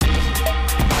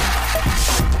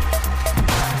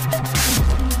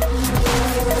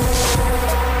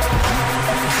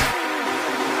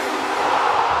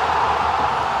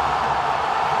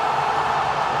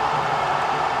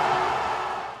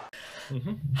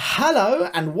Hello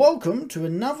and welcome to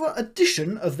another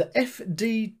edition of the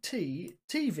FDT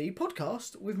TV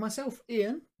podcast with myself,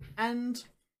 Ian, and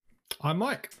I'm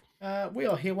Mike. we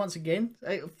are here once again.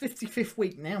 55th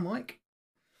week now, Mike.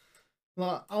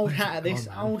 Like old hat at this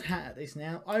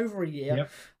now, over a year.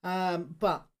 Yep.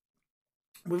 But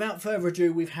without further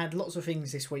ado, we've had lots of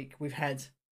things this week. We've had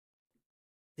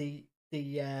the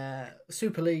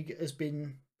Super League has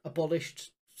been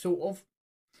abolished, sort of.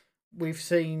 We've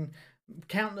seen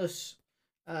countless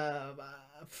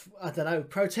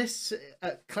protests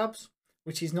at clubs,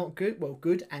 which is not good. Well,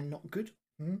 good and not good.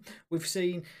 We've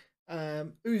seen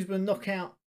Usman knock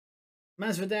out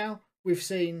Masvidal. We've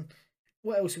seen,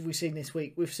 what else have we seen this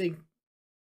week? We've seen,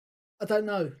 I don't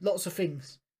know, lots of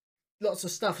things. Lots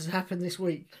of stuff has happened this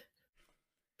week.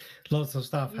 Lots of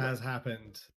stuff has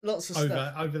happened. Lots of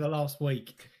stuff over the last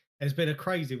week. It's been a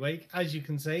crazy week, as you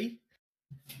can see.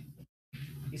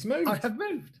 It's moved. I have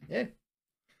moved. Yeah.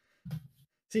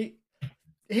 See,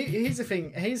 here's the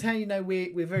thing. Here's how you know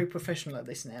we're very professional at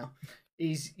this now.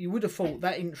 Is you would have thought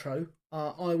that intro,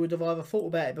 I would have either thought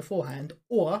about it beforehand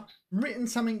or written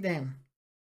something down.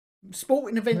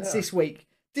 Sporting events this week.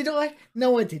 Did I?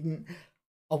 No, I didn't.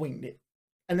 I winged it.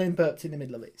 And then burped in the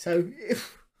middle of it. So,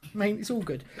 I mean, it's all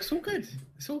good. It's all good.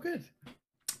 It's all good.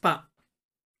 But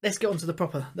let's get on to the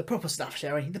proper stuff,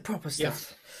 shall we? The proper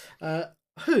stuff. Yes.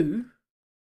 Who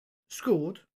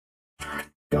scored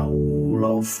goal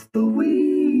of the week?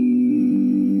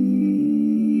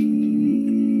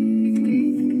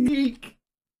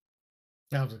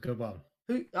 That was a good one.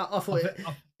 Who? I thought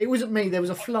it wasn't me. There was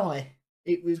a fly.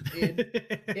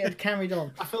 It had carried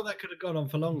on. I thought that could have gone on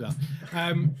for longer.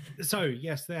 So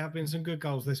yes, there have been some good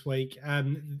goals this week.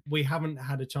 We haven't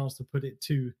had a chance to put it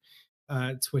to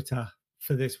Twitter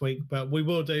for this week, but we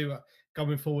will do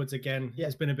going forwards again. Yeah.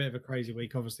 It's been a bit of a crazy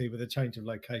week, obviously, with a change of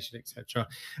location, etc.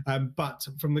 But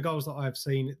from the goals that I've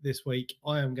seen this week,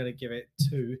 I am going to give it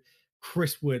to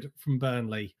Chris Wood from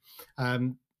Burnley.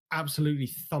 Absolutely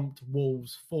thumped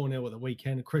Wolves 4-0 at the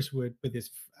weekend. Chris Wood with his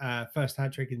first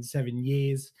hat-trick in 7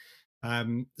 years.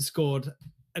 Scored,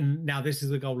 and now this is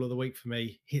the goal of the week for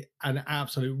me. An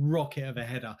absolute rocket of a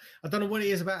header. I don't know what it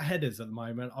is about headers at the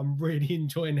moment. I'm really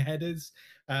enjoying headers.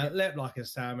 Leapt like a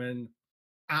salmon.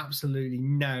 Absolutely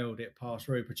nailed it past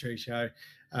Rui Patricio.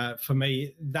 For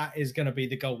me, that is going to be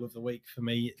the goal of the week for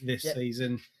me this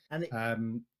season.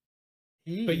 And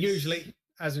but usually,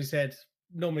 as we said,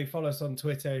 normally follow us on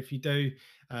Twitter. If you do,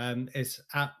 it's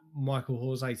at Michael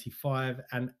Hawes 85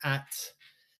 and at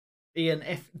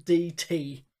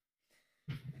ENFDT.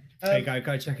 There you go.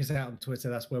 Go check us out on Twitter.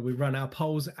 That's where we run our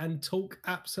polls and talk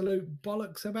absolute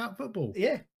bollocks about football.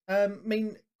 Yeah. I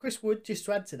mean, Chris Wood, just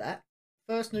to add to that,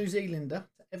 first New Zealander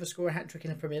to ever score a hat-trick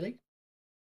in the Premier League.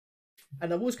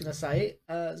 And I was going to say it,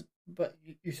 but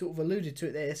you sort of alluded to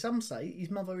it there. Some say his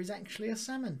mother is actually a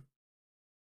salmon.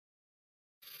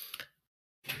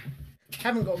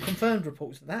 Haven't got confirmed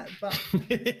reports of that, but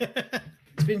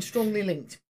it's been strongly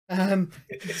linked. So,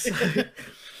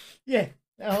 yeah.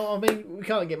 I mean, we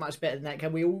can't get much better than that,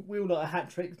 can we? We all like a hat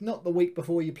trick. Not the week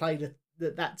before you play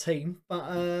that team,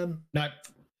 but no,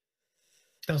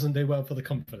 doesn't do well for the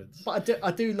confidence. But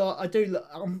I do like.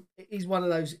 He's one of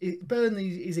those.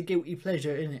 Burnley is a guilty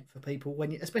pleasure, isn't it, for people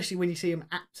especially when you see him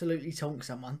absolutely tonk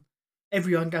someone.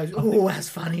 Everyone goes, "Oh, that's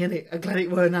funny, isn't it? I'm glad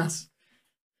it weren't us."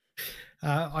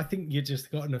 I think you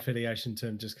just got an affiliation to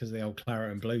him just because of the old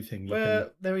claret and blue thing. Well,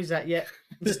 there is that, yeah.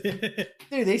 Just do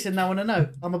this and no one will know.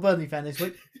 I'm a Burnley fan this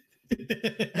week.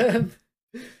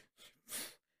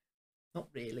 Not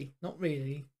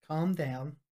really. Calm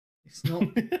down. It's not.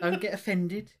 Don't get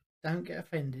offended.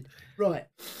 Right.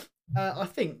 I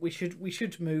think we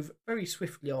should move very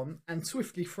swiftly on and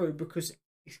swiftly through because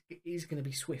it is going to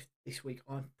be swift this week.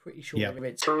 I'm pretty sure. Yep.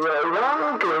 It's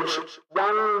one good,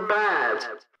 one bad.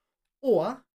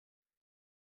 Or,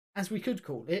 as we could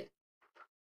call it,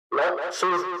 lots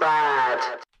of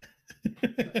bad.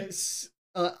 It's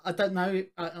I don't know.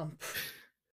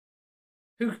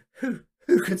 Who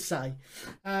could say?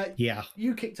 Yeah,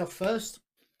 you kicked off first,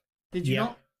 did you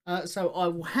not? So I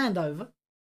will hand over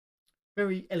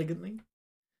very elegantly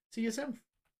to yourself.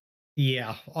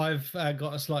 Yeah, I've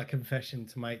got a slight confession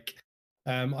to make.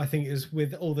 I think it's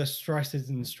with all the stresses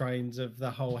and strains of the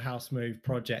whole house move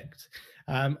project.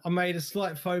 I made a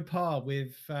slight faux pas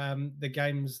with the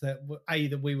games that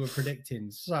we were predicting.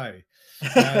 So,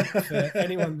 for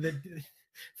anyone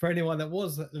that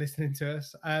was listening to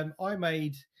us, I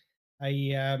made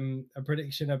a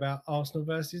prediction about Arsenal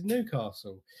versus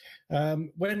Newcastle,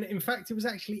 when in fact it was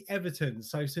actually Everton.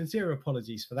 So sincere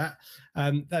apologies for that.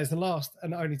 That is the last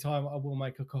and only time I will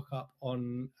make a cock up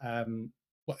on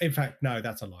Well, in fact, no,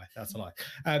 that's a lie. That's a lie.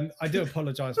 I do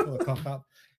apologise for the cock up.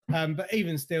 But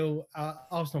even still,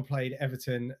 Arsenal played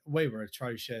Everton. We were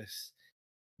atrocious.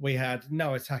 We had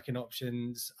no attacking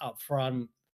options up front.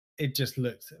 It just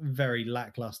looked very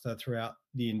lackluster throughout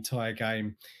the entire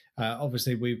game.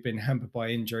 Obviously, we've been hampered by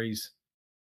injuries.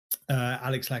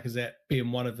 Alex Lacazette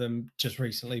being one of them, just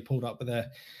recently pulled up with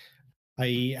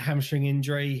a hamstring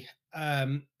injury.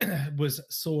 Was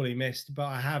sorely missed, but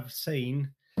I have seen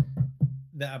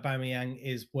that Aubameyang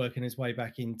is working his way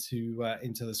back into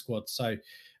the squad. So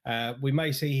we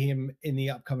may see him in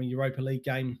the upcoming Europa League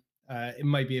game. It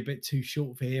may be a bit too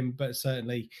short for him, but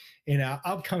certainly in our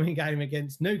upcoming game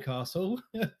against Newcastle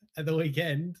at the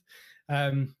weekend,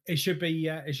 it should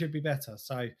be better.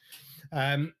 So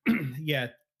yeah,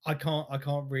 I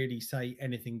can't really say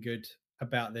anything good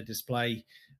about the display.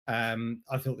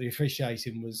 I thought the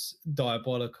officiating was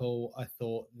diabolical. I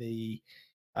thought the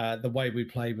way we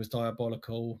played was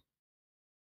diabolical.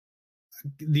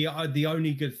 The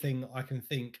only good thing I can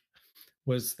think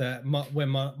was that when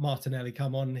Martinelli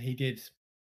come on, he did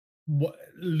what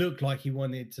looked like he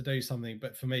wanted to do something,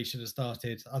 but for me, should have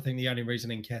started. I think the only reason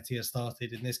Nketiah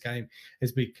started in this game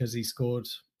is because he scored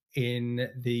in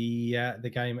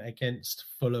the game against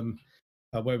Fulham,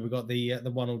 where we got the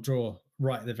 1-1 draw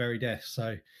right at the very death.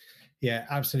 So, yeah,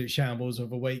 absolute shambles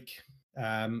of a week.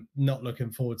 Not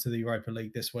looking forward to the Europa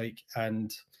League this week,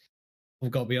 and I've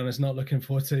got to be honest, not looking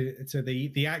forward to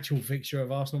the actual fixture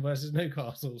of Arsenal versus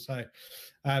Newcastle. So,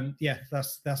 yeah,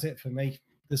 that's it for me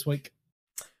this week.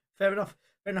 Fair enough.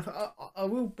 Fair enough. I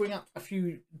will bring up a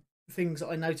few things that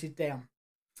I noted down.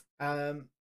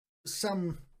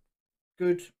 Some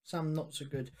good, some not so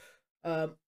good.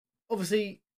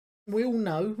 Obviously, we all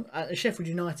know Sheffield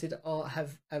United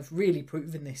have really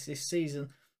proven this season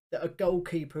that a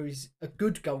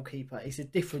good goalkeeper is a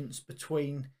difference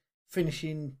between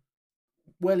finishing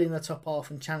well in the top half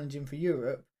and challenging for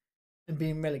Europe and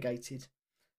being relegated.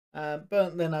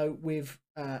 Bernd Leno with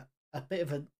a bit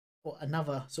of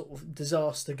another sort of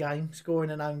disaster game, scoring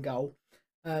an own goal.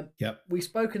 Yep. We've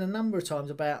spoken a number of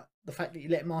times about the fact that you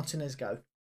let Martinez go,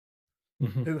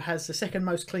 who has the second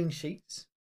most clean sheets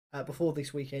before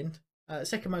this weekend,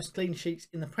 second most clean sheets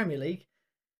in the Premier League,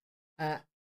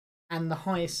 and the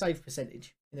highest save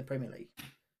percentage in the Premier League.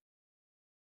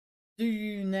 Do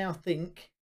you now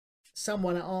think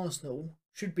someone at Arsenal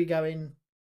should be going,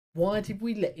 why did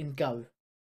we let him go?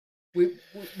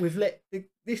 We've let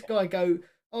this guy go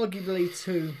arguably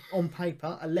to, on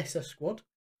paper, a lesser squad,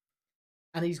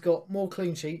 and he's got more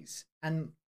clean sheets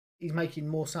and he's making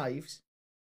more saves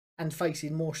and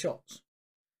facing more shots.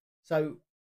 So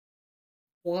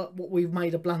what we've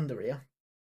made a blunder here.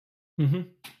 Mm-hmm.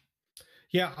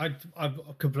 Yeah, I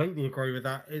completely agree with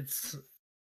that.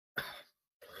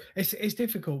 It's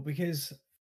difficult because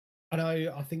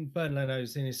I think Bernd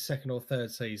Leno's in his second or third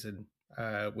season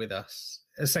with us,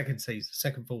 second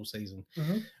full season.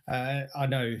 I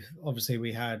know obviously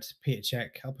we had Peter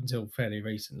Cech up until fairly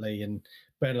recently, and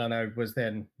Bernd Leno was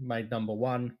then made number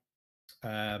one.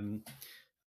 And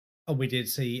we did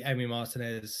see Emi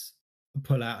Martinez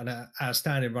pull out an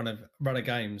outstanding run of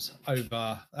games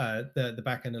over the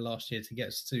back end of last year to get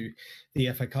us to the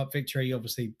FA Cup victory,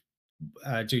 obviously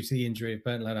due to the injury of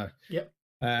Bernd Leno. Yep.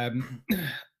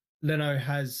 Leno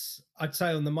has, I'd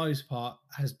say on the most part,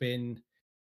 has been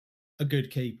a good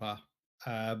keeper,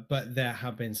 but there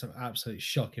have been some absolute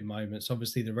shocking moments.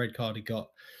 Obviously, the red card he got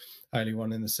early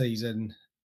on in the season.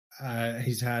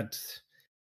 He's had,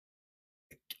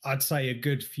 I'd say, a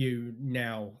good few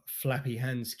now Flappy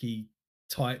Hansky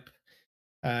type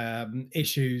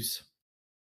issues.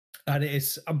 And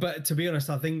but to be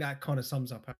honest, I think that kind of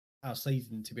sums up our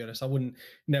season, to be honest. I wouldn't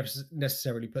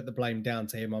necessarily put the blame down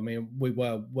to him. I mean, we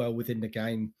were well within the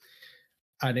game,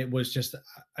 and it was just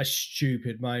a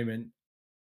stupid moment.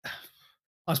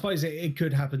 I suppose it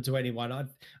could happen to anyone.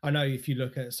 I know if you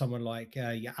look at someone like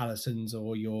your Allisons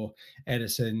or your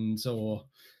Edisons or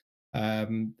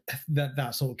that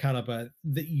sort of caliber,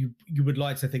 that you would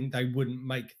like to think they wouldn't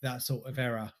make that sort of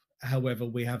error. However,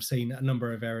 we have seen a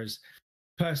number of errors.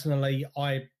 Personally,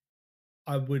 I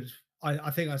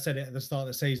think I said it at the start of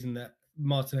the season that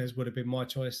Martinez would have been my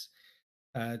choice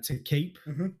to keep.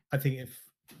 I think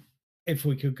if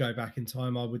we could go back in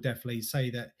time, I would definitely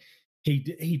say that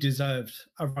he deserved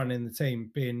a run in the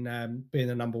team, being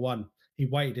the number one. He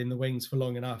waited in the wings for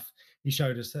long enough. He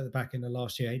showed us at the back end of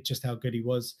last year just how good he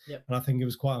was. Yep. And I think it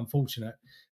was quite unfortunate.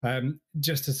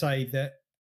 Just to say that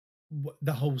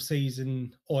the whole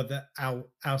season, or that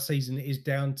our season is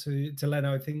down to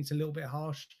Leno, I think it's a little bit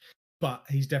harsh, but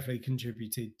he's definitely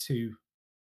contributed to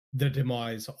the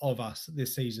demise of us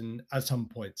this season at some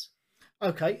points.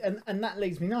 Okay, and that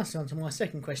leads me nicely on to my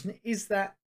second question. Is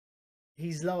that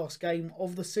his last game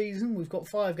of the season? We've got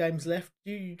 5 games left.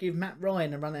 Do you give Matt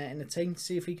Ryan a run out in the team to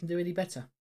see if he can do any better?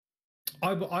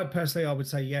 I personally, I would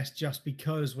say yes, just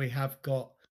because we have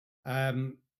got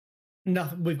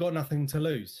nothing. We've got nothing to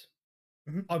lose.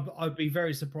 I'd be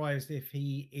very surprised if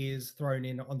he is thrown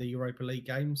in on the Europa League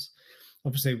games.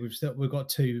 Obviously, we've got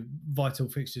 2 vital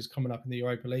fixtures coming up in the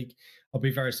Europa League. I'll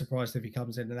be very surprised if he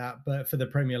comes into that. But for the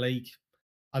Premier League,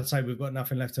 I'd say we've got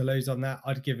nothing left to lose on that.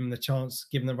 I'd give him the chance,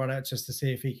 give him the run out just to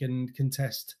see if he can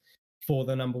contest for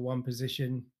the number 1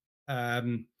 position.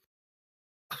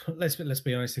 Let's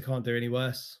be honest, he can't do any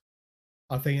worse.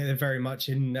 I think they're very much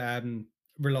in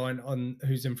reliant on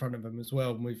who's in front of them as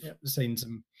well. And we've seen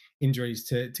some injuries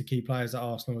to key players at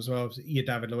Arsenal as well. Your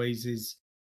David Luiz's,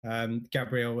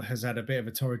 Gabriel has had a bit of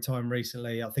a torrid time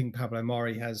recently. I think Pablo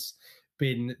Mari has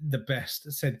been the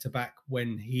best centre back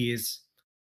when he is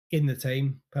in the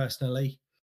team. Personally,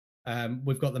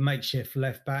 we've got the makeshift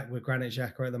left back with Granit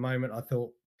Xhaka at the moment. I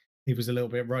thought he was a little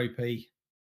bit ropey.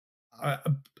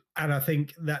 And I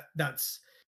think that's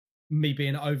me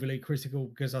being overly critical,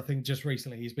 because I think just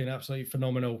recently he's been absolutely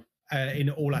phenomenal in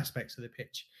all aspects of the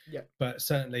pitch. Yeah. But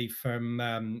certainly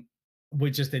from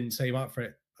we just didn't see him up for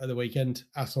it at the weekend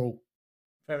at all.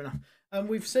 Fair enough.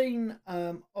 We've seen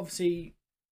obviously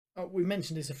we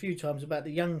mentioned this a few times about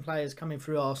the young players coming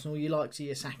through Arsenal. You like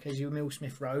your Sakas, your Emile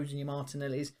Smith-Rowe's and your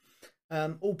Martinellis,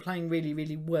 all playing really,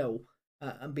 really well.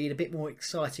 And being a bit more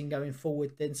exciting going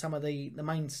forward than some of the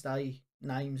mainstay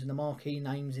names and the marquee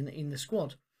names in the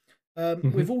squad.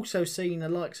 We've also seen the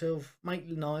likes of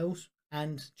Maitland-Niles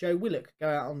and Joe Willock go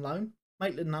out on loan.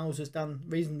 Maitland-Niles has done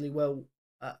reasonably well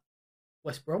at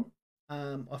West Brom,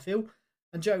 I feel.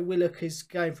 And Joe Willock is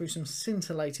going through some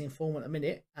scintillating form at the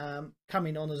minute,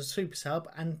 coming on as a super sub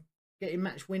and getting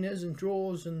match winners and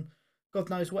draws and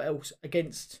God knows what else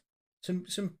against some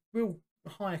real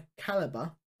high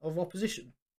calibre of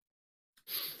opposition.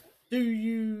 Do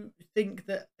you think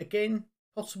that, again,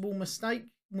 possible mistake?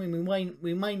 When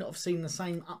we may not have seen the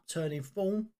same upturn in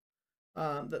form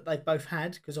that they've both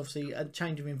had, because obviously a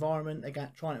change of environment,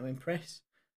 they're trying to impress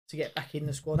to get back in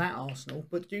the squad at Arsenal.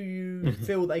 But do you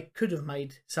feel they could have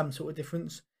made some sort of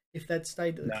difference if they'd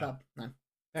stayed at the club? No.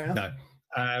 Fair enough.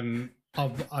 No.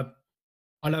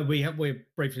 I know we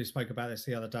briefly spoke about this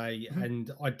the other day,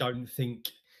 and I don't think.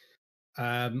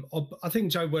 I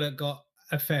think Joe Willock got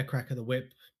a fair crack of the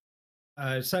whip.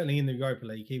 Certainly in the Europa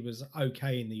League, he was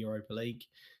okay in the Europa League.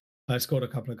 Scored a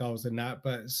couple of goals in that,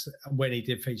 but when he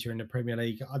did feature in the Premier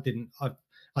League, I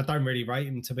don't really rate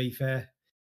him, to be fair.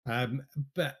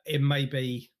 But it may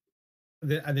be,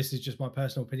 and this is just my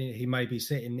personal opinion, he may be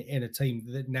sitting in a team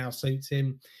that now suits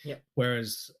him. Yeah.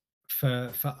 Whereas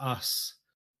for us,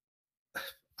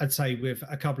 I'd say with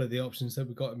a couple of the options that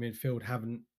we've got in midfield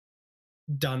haven't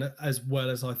done it as well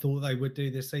as I thought they would do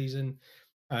this season.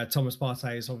 Thomas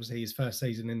Partey is obviously his first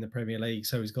season in the Premier League,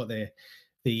 so he's got the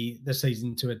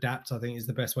season to adapt, I think is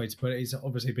the best way to put it. He's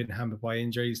obviously been hampered by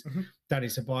injuries. Dani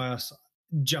Ceballos,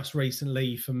 just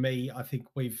recently, for me, I think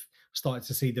we've started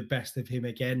to see the best of him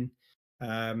again.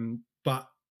 But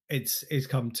it's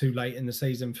come too late in the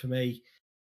season for me.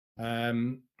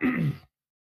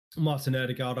 Martin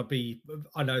Odegaard,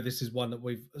 I know this is one that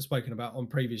we've spoken about on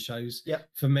previous shows. Yeah.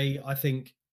 For me, I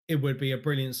think it would be a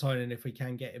brilliant signing if we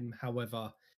can get him.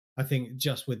 However, I think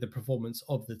just with the performance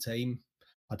of the team,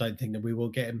 I don't think that we will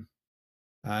get him,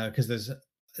 because there's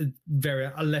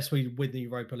unless we win the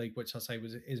Europa League, which I say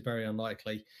is very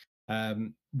unlikely,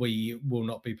 we will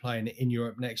not be playing in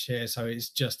Europe next year. So it's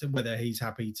just whether he's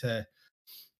happy to,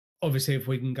 obviously, if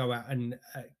we can go out and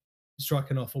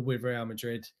strike an offer with Real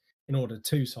Madrid in order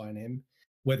to sign him,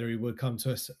 whether he would come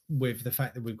to us with the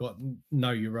fact that we've got no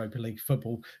Europa League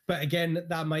football. But again,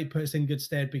 that may put us in good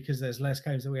stead because there's less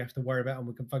games that we have to worry about and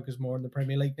we can focus more on the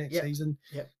Premier League next season.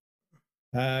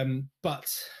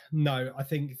 But no, I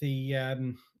think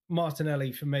the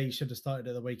Martinelli for me should have started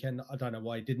at the weekend. I don't know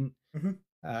why he didn't.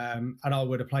 And I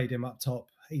would have played him up top.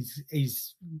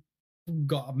 He's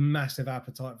got a massive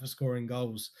appetite for scoring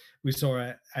goals. We saw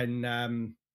it in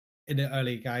an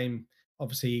early game.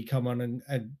 Obviously, he come on and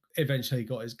eventually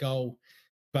got his goal,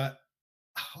 but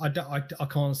I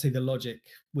can't see the logic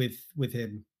with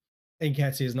him.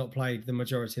 Nketiah has not played the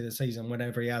majority of the season.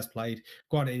 Whenever he has played,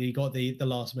 granted he got the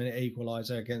last minute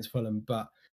equaliser against Fulham, but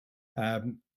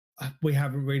we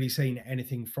haven't really seen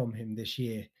anything from him this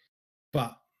year.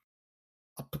 But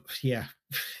I don't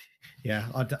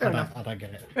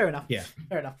get it. Fair enough. Yeah,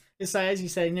 fair enough. So as you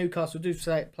say, Newcastle do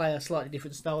play a slightly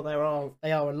different style.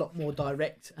 They are a lot more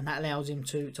direct, and that allows him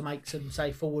to make some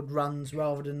forward runs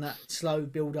rather than that slow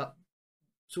build up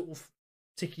sort of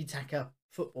tiki-taka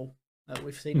football that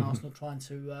we've seen Arsenal trying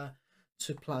to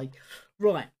play.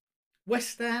 Right,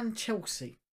 West Ham,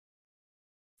 Chelsea.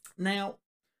 Now,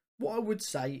 what I would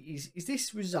say is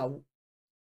this result,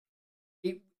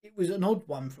 it was an odd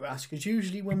one for us, because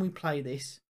usually when we play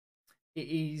this, it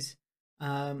is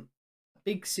a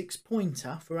big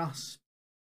 6-pointer for us.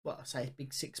 Well, I say a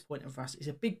big 6-pointer for us. It's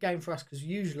a big game for us because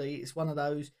usually it's one of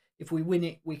those, if we win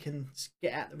it, we can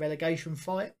get out the relegation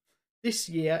fight. This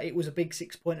year, it was a big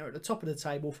 6-pointer at the top of the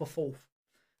table for 4th.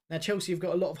 Now, Chelsea have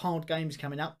got a lot of hard games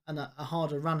coming up and a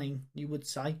harder running, you would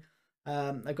say.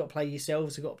 They've got to play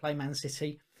yourselves. They've got to play Man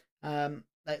City.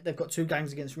 They've got 2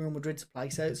 games against Real Madrid to play.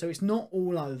 So it's not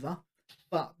all over,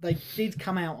 but they did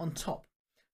come out on top.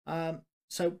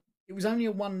 So it was only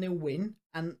a 1-0 win,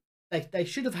 and they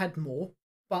should have had more,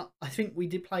 but I think we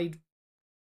did played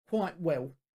quite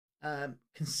well,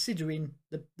 considering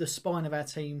the spine of our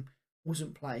team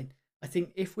wasn't playing. I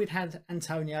think if we'd had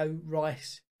Antonio,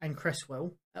 Rice and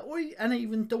Cresswell, and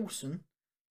even Dawson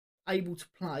able to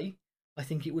play, I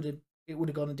think it would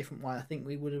have gone a different way. I think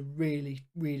we would have really,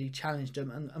 really challenged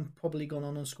them and probably gone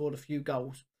on and scored a few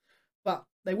goals. But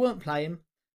they weren't playing.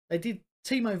 They did.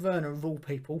 Timo Werner, of all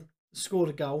people, scored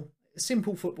a goal.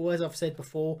 Simple football, as I've said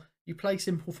before. You play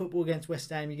simple football against West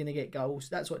Ham, you're going to get goals.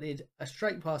 That's what they did. A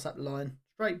straight pass up the line,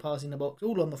 straight pass in the box,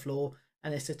 all on the floor,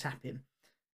 and it's a tap in.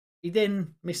 He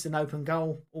then missed an open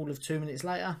goal all of 2 minutes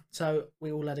later, so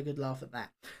we all had a good laugh at that.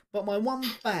 But my one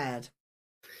bad,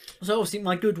 so obviously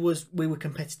my good was we were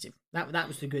competitive. That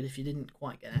was the good if you didn't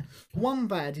quite get that. One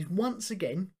bad is once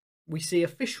again, we see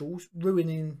officials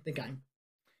ruining the game.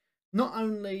 Not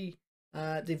only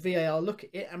did VAR look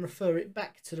at it and refer it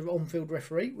back to the on-field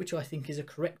referee, which I think is a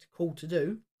correct call to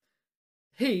do,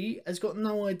 he has got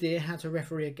no idea how to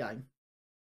referee a game.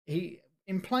 He,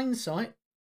 in plain sight,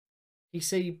 he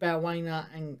see Balwena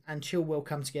and Chilwell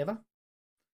come together.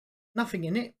 Nothing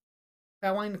in it.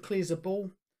 Balwena clears the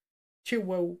ball.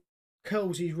 Chilwell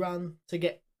curls his run to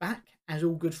get back, as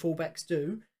all good fullbacks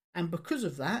do. And because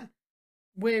of that,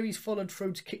 where he's followed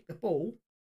through to kick the ball,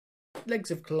 legs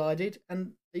have collided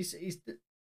and he's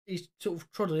sort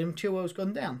of trodden him. Chilwell's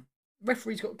gone down.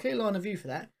 Referee's got a clear line of view for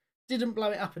that. Didn't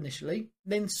blow it up initially.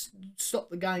 Then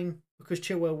stopped the game because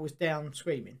Chilwell was down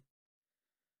screaming.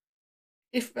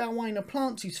 If Balwena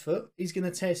plants his foot, he's going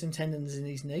to tear some tendons in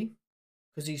his knee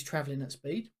because he's travelling at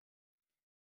speed.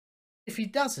 If he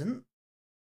doesn't,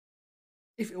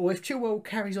 if Chilwell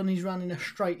carries on his run in a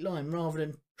straight line rather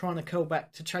than trying to curl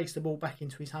back to chase the ball back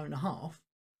into his own half,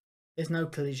 there's no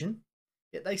collision.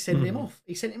 Yet they send him off.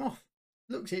 He sent him off.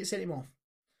 Looked at it, sent him off.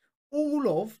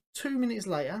 All of 2 minutes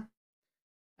later,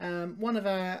 one of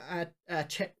our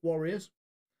Czech warriors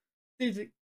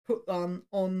did put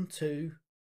on to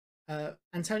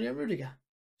Antonio Rudiger,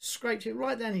 scraped it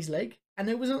right down his leg, and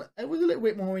it was a little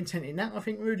bit more intent in that. I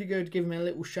think Rudiger had given him a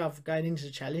little shove going into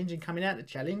the challenge, and coming out of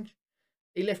the challenge,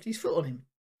 he left his foot on him.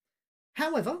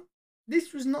 However,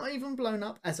 this was not even blown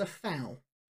up as a foul.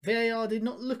 VAR did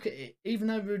not look at it, even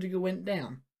though Rudiger went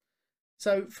down.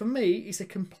 So for me, it's a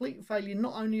complete failure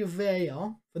not only of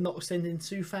VAR for not sending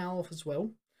 2 foul off as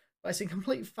well, but it's a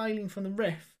complete failing from the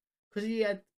ref because he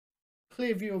had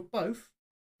clear view of both,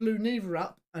 blew neither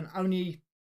up, and only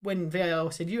when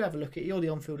VAR said, you have a look at it, you're the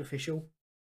on-field official.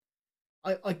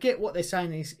 I get what they're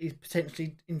saying is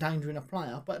potentially endangering a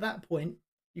player, but at that point,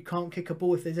 you can't kick a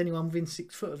ball if there's anyone within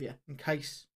 6 foot of you in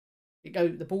case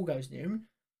the ball goes near him.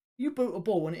 You boot a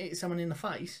ball and it hits someone in the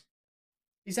face.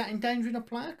 Is that endangering a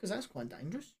player? Because that's quite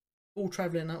dangerous. Ball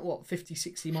travelling at, 50,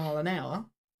 60 mile an hour.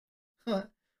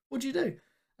 What do you do?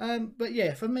 But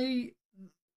yeah, for me,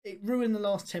 it ruined the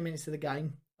last 10 minutes of the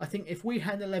game. I think if we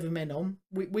had 11 men on,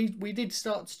 we did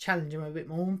start to challenge them a bit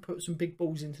more and put some big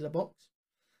balls into the box,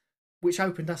 which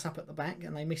opened us up at the back,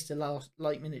 and they missed the last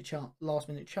minute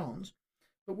chance.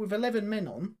 But with 11 men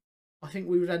on, I think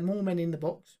we would have had more men in the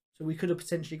box, so we could have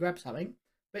potentially grabbed something.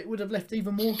 But it would have left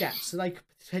even more gaps, so they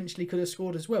potentially could have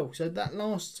scored as well. So that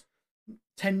last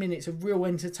 10 minutes of real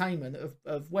entertainment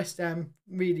of West Ham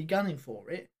really gunning for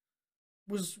it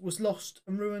was lost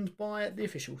and ruined by the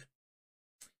officials.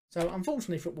 So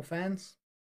unfortunately, football fans,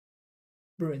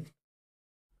 ruined.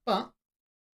 But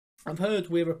I've heard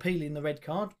we're appealing the red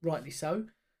card, rightly so.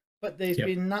 But there's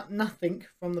been nothing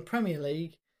from the Premier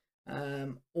League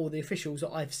or the officials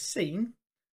that I've seen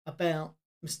about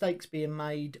mistakes being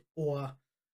made or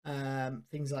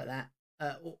things like that,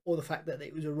 or the fact that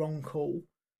it was a wrong call.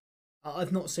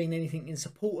 I've not seen anything in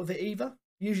support of it either.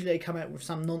 Usually they come out with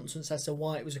some nonsense as to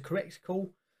why it was a correct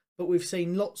call, but we've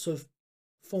seen lots of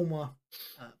former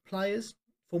players,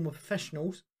 former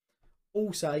professionals,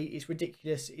 all say it's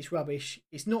ridiculous, it's rubbish,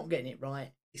 it's not getting it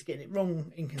right, it's getting it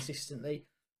wrong inconsistently.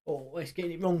 or it's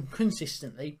getting it wrong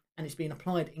consistently, and it's being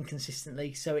applied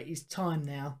inconsistently. So it is time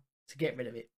now to get rid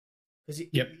of it, because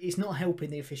it's not helping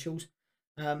the officials.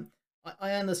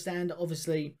 I understand,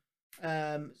 obviously,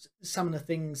 some of the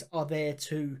things are there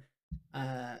to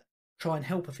try and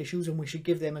help officials, and we should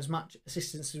give them as much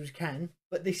assistance as we can.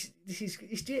 But this is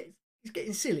it's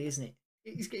getting silly, isn't it?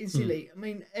 It's getting silly. I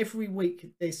mean, every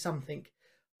week there's something.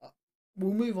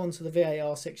 We'll move on to the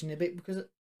VAR section in a bit, because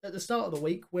at the start of the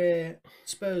week, where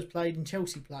Spurs played and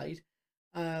Chelsea played,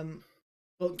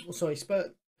 Spurs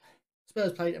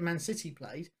played and Man City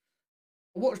played,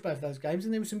 I watched both those games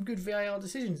and there were some good VAR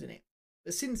decisions in it.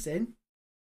 But since then,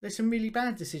 there's some really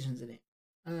bad decisions in it.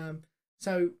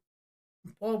 So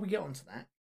while we get onto that,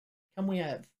 can we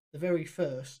have the very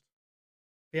first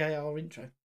VAR intro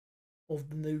of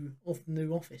the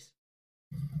new office?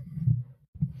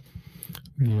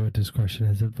 Your discretion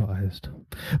is advised.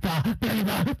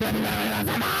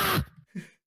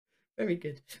 Very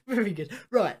good. Very good.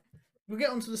 Right. We'll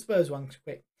get onto the Spurs one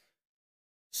quick.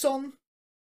 Son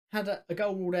had a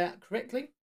goal ruled out correctly,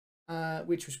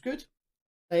 which was good.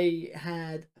 They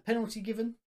had a penalty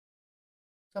given.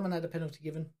 Someone had a penalty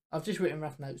given. I've just written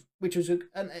rough notes, which was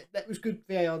and that was good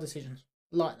VAR decisions.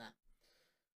 Like that.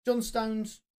 John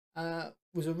Stones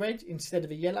was a red instead of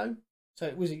a yellow. So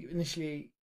it was initially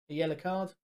a yellow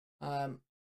card.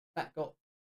 That got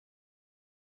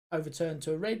overturned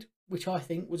to a red, which I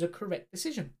think was a correct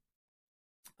decision.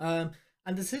 And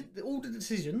all the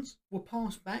decisions were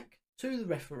passed back to the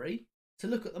referee to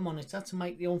look at the monitor to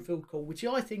make the on-field call, which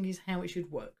I think is how it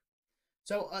should work.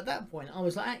 So at that point, I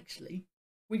was like, actually,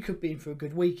 we could be in for a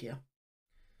good week here.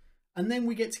 And then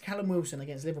we get to Callum Wilson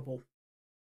against Liverpool.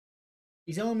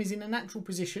 His arm is in a natural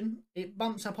position. It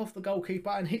bumps up off the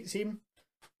goalkeeper and hits him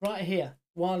right here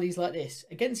while he's like this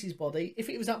against his body. If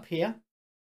it was up here,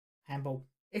 handball.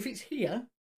 If it's here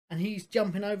and he's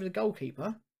jumping over the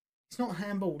goalkeeper, it's not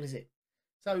handball, is it?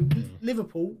 So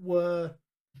Liverpool were...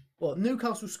 Well,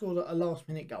 Newcastle scored a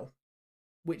last-minute goal,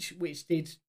 which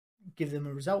did give them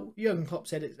a result. Jurgen Klopp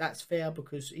said that's fair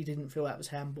because he didn't feel that was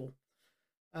handball.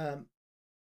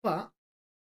 But,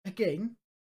 again,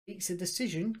 it's a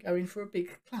decision going for a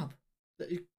big club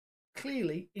that is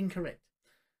clearly incorrect.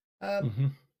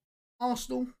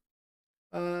 Arsenal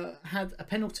had a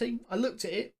penalty. I looked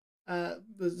at it.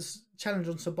 The challenge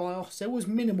on Ceballos. There was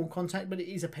minimal contact, but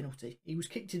it is a penalty. He was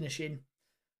kicked in the shin,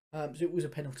 so it was a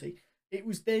penalty. It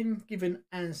was then given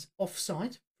as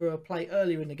offside for a play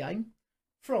earlier in the game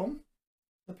from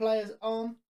the player's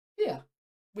arm here,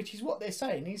 which is what they're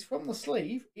saying. He's from the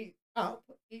sleeve up.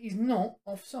 It is not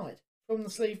offside. From the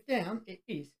sleeve down, it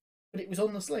is. But it was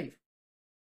on the sleeve.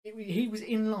 He was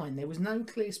in line. There was no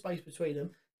clear space between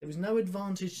them. There was no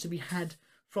advantage to be had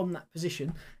from that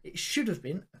position. It should have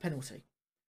been a penalty.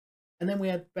 And then we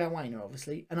had Balwainer,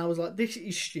 obviously. And I was like, this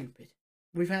is stupid.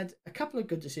 We've had a couple of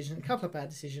good decisions, a couple of bad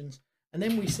decisions. And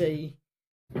then we see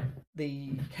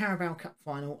the Carabao Cup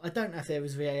final. I don't know if there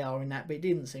was VAR in that, but it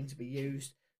didn't seem to be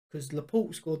used because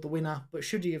Laporte scored the winner. But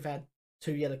should he have had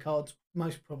 2 yellow cards?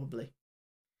 Most probably.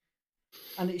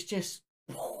 And it's just...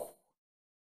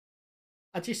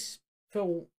 I just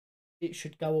feel it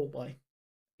should go all way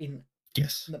in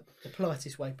the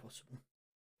politest way possible.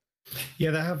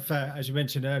 Yeah, there have, as you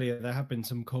mentioned earlier, there have been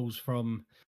some calls from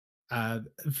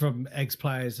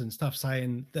ex-players and stuff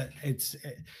saying that it's...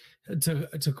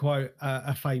 To quote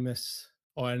a famous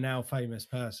or a now famous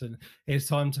person, it's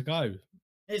time to go.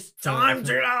 It's time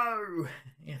to go.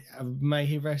 Yeah. May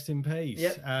he rest in peace.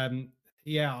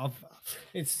 Yep.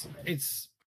 It's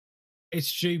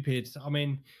stupid. I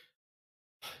mean,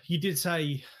 you did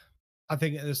say, I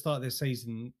think at the start of this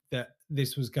season that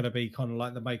this was going to be kind of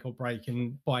like the make or break,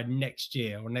 and by next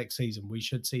year or next season we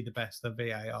should see the best of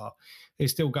VAR.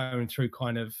 It's still going through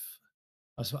kind of,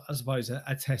 I suppose,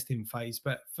 a testing phase,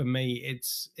 but for me,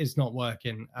 it's not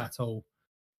working at all.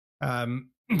 I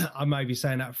may be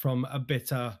saying that from a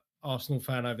bitter Arsenal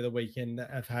fan over the weekend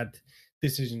that have had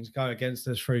decisions go against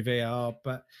us through VAR,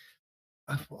 but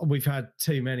we've had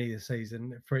too many this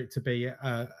season for it to be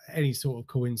any sort of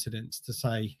coincidence to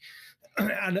say.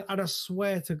 And I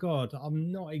swear to God,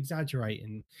 I'm not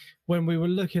exaggerating. When we were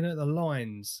looking at the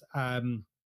lines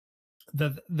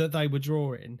that they were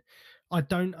drawing, I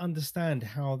don't understand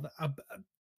how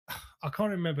I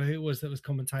can't remember who it was that was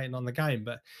commentating on the game,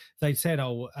 but they said,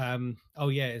 "Oh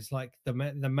yeah, it's like the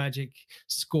magic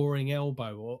scoring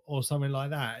elbow or something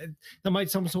like that." They made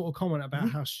some sort of comment about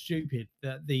how stupid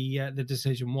that the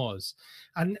decision was,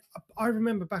 and I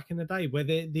remember back in the day where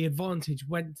the advantage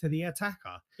went to the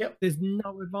attacker. Yep. There's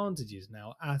no advantages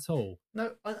now at all.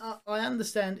 No, I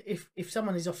understand if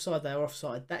someone is offside, they're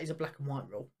offside. That is a black and white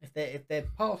rule. If they're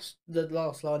past the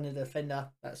last line of the defender,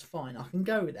 that's fine. I can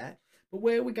go with that. But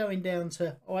where we're going down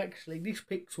to, actually, this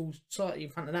pixel's slightly in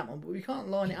front of that one, but we can't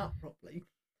line it up properly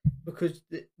because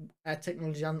our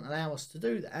technology doesn't allow us to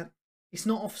do that. It's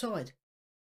not offside.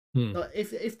 Like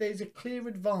if there's a clear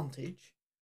advantage,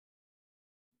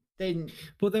 then.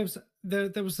 Well, there was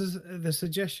the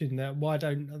suggestion that why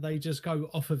don't they just go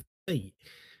off of feet?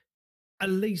 At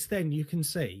least then you can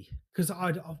see, because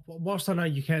whilst I know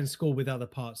you can score with other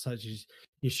parts such as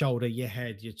your shoulder, your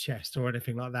head, your chest, or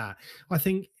anything like that, I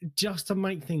think just to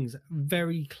make things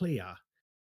very clear,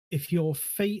 if your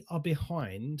feet are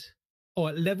behind or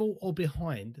at level or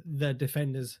behind the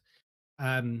defender's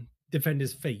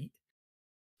feet,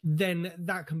 then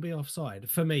that can be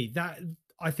offside. For me,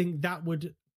 I think that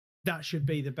should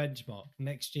be the benchmark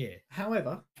next year.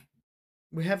 However,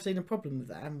 we have seen a problem with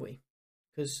that, haven't we?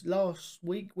 Because last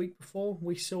week before,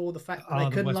 we saw the fact that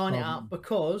they couldn't line it up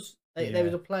because there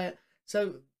was a player.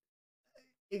 So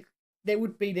there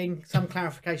would be then some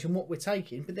clarification what we're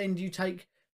taking, but then do you take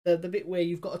the bit where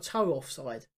you've got a toe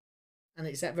offside, and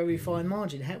it's that very fine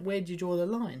margin? Where do you draw the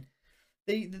line?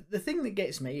 The thing that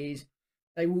gets me is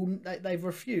they've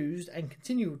refused and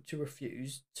continue to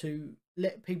refuse to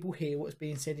let people hear what's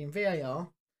being said in VAR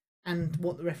and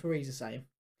what the referees are saying.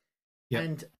 Yep.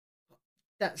 And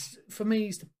that's, for me,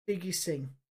 is the biggest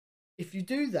thing. If you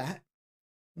do that,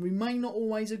 we may not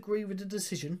always agree with the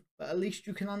decision, but at least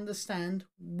you can understand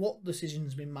what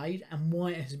decision's been made and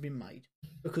why it has been made.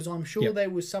 Because I'm sure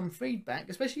there was some feedback,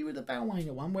 especially with the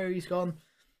Balmaina one, where he's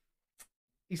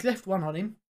left one on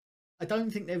him. I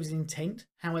don't think there was intent.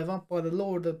 However, by the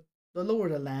law of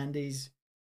the land, he's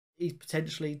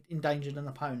potentially endangered an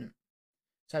opponent.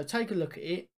 So take a look at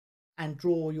it and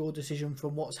draw your decision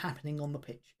from what's happening on the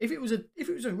pitch. If it was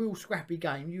a real scrappy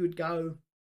game, you would go,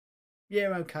 yeah,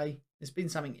 okay, there's been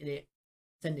something in it,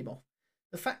 send him off.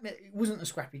 The fact that it wasn't a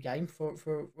scrappy game for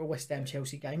a West Ham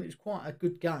Chelsea game, it was quite a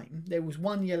good game. There was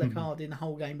one yellow card in the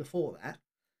whole game before that.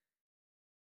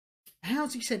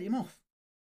 How's he sent him off?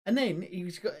 And then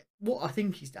he's got what I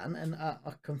think he's done, and I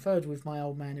conferred with my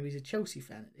old man who is a Chelsea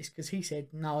fan at this, because he said,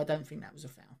 no, I don't think that was a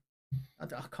foul. I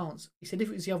can't. He said if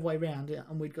it was the other way around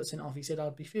and we'd got sent off, he said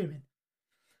I'd be fuming.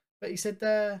 But he said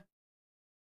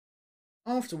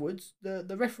afterwards,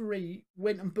 the referee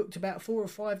went and booked about 4 or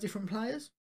 5 different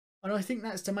players, and I think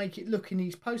that's to make it look in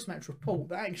his post-match report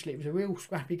that actually it was a real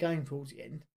scrappy game towards the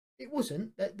end. It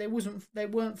wasn't. There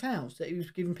weren't fouls that he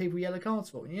was giving people yellow cards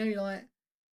for. And, you're like,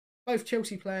 both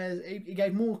Chelsea players, he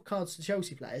gave more cards to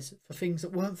Chelsea players for things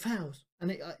that weren't fouls, and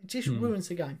it just ruins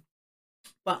the game.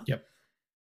 But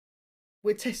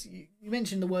we're testing. You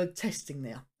mentioned the word testing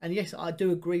there, and yes, I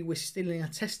do agree. We're still in a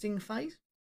testing phase.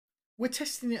 We're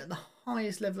testing it at the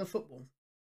highest level of football,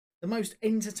 the most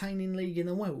entertaining league in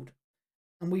the world,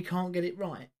 and we can't get it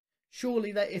right.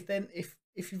 Surely that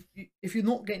if you're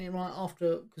not getting it right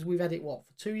after, because we've had it for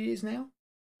 2 years now,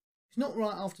 if it's not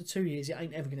right after 2 years, it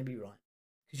ain't ever going to be right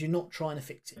because you're not trying to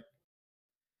fix it.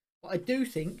 But I do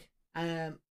think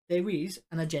there is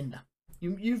an agenda.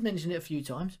 You've mentioned it a few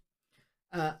times.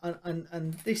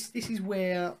 And this is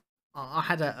where I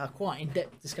had a quite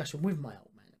in-depth discussion with my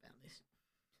old man about this.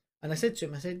 And I said to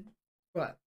him,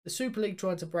 right, the Super League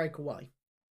tried to break away.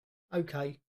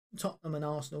 Okay, Tottenham and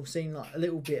Arsenal seem like a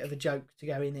little bit of a joke to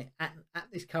go in it at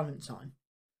this current time.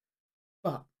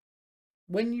 But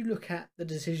when you look at the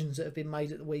decisions that have been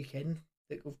made at the weekend,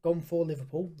 that have gone for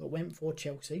Liverpool, that went for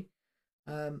Chelsea,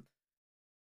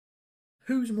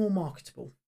 who's more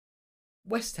marketable?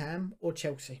 West Ham or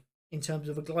Chelsea? In terms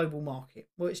of a global market,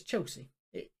 well, it's Chelsea.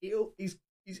 It is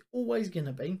always going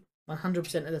to be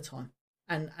 100% of the time.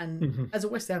 And as a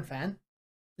West Ham fan,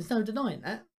 there's no denying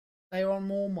that they are a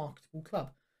more marketable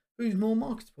club. Who's more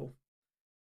marketable?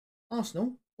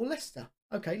 Arsenal or Leicester?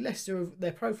 Okay, Leicester,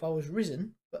 their profile has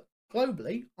risen, but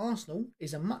globally, Arsenal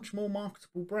is a much more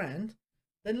marketable brand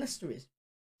than Leicester is.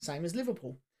 Same as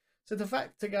Liverpool. So the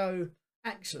fact to go,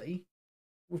 actually,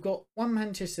 we've got one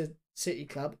Manchester City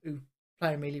club who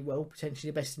playing really well,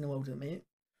 potentially the best in the world at the minute.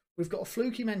 We've got a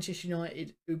fluky Manchester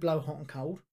United who blow hot and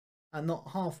cold and not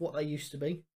half what they used to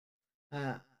be,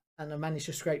 and have managed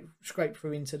to scrape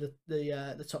through into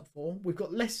the top 4. We've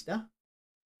got Leicester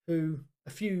who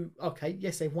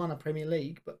yes, they've won a Premier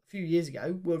League, but a few years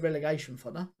ago were relegation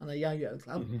fodder and a yo-yo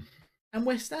club, and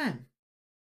West Ham,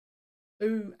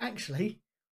 who actually,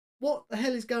 what the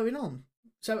hell is going on?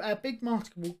 So our big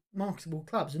marketable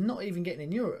clubs are not even getting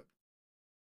in Europe.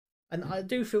 And I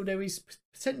do feel there is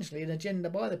potentially an agenda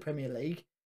by the Premier League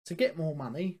to get more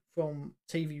money from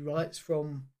TV rights,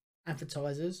 from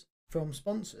advertisers, from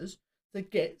sponsors, to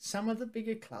get some of the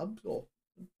bigger clubs, or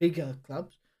bigger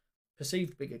clubs,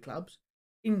 perceived bigger clubs,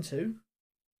 into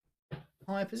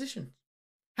higher positions.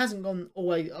 Hasn't gone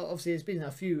always. Obviously, there's been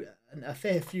a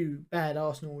fair few bad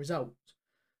Arsenal results.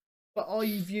 But are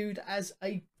you viewed as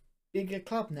a bigger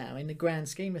club now in the grand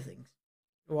scheme of things,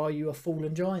 or are you a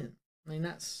fallen giant? I mean,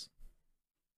 that's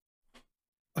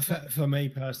for me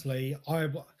personally.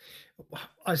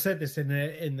 I said this in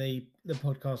the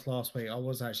podcast last week. I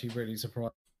was actually really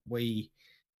surprised we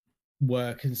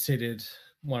were considered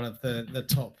one of the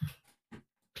top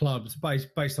clubs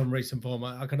based on recent form.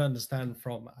 I can understand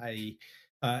from a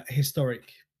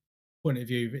historic point of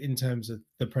view in terms of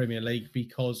the Premier League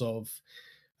because of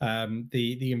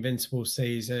the invincible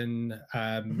season.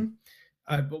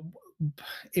 But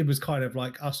it was kind of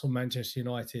like us or Manchester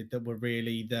United that were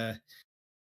really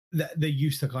they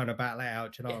used to kind of battle it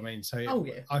out. Do you know what I mean?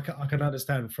 So I can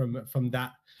understand from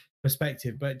that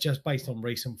perspective, but just based on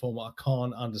recent form, I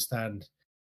can't understand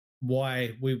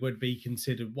why we would be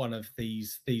considered one of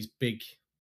these big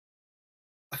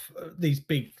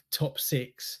top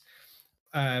six,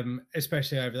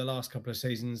 especially over the last couple of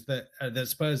seasons that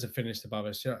Spurs have finished above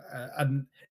us. And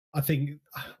I think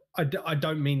I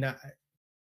don't mean that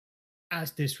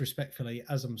as disrespectfully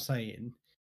as I'm saying,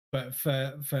 but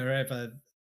forever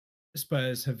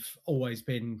Spurs have always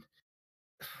been,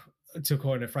 to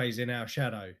coin a phrase, in our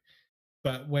shadow.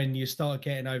 But when you start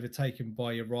getting overtaken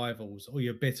by your rivals or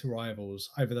your bitter rivals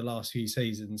over the last few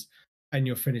seasons, and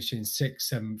you're finishing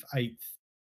 6th, 7th, 8th,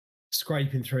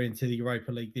 scraping through into the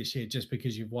Europa League this year just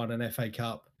because you've won an FA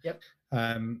Cup,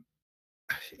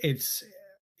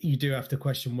 you do have to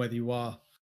question whether you are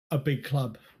a big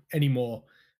club anymore.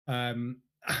 And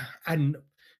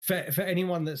for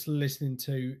anyone that's listening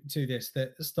to this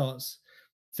that starts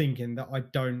thinking that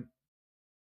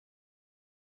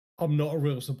I'm not a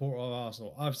real supporter of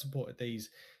Arsenal. I've supported these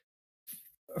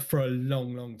for a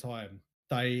long, long time.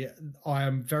 I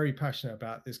am very passionate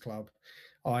about this club.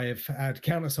 I have had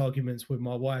countless arguments with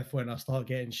my wife when I start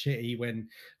getting shitty when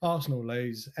Arsenal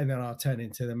lose, and then I turn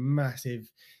into the massive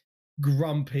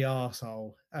grumpy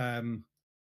arsehole,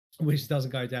 which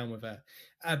doesn't go down with her.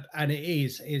 And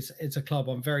it's a club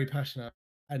I'm very passionate.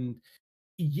 And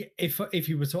if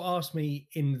you were to ask me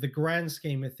in the grand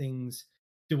scheme of things,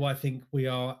 do I think we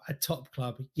are a top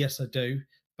club? Yes, I do,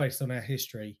 based on our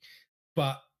history.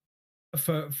 But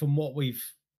from what we've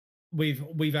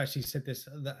actually said this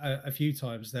a few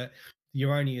times, that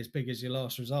you're only as big as your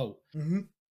last result.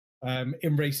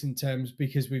 In recent terms,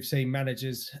 because we've seen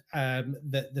managers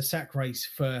the sack race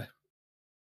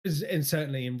and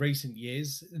certainly in recent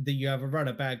years, that you have a run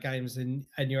of bad games and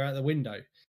you're out the window.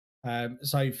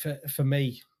 So for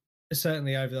me,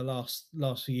 certainly over the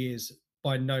last few years,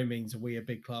 by no means are we a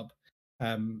big club.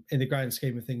 In the grand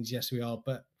scheme of things, yes, we are.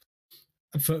 But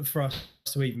for us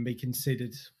to even be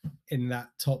considered in that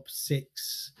top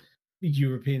 6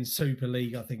 European Super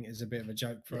League, I think is a bit of a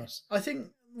joke for us. I think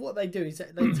what they do is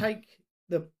that they take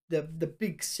the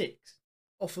big 6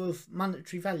 off of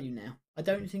monetary value now. I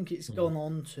don't think it's gone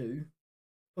on to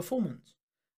performance.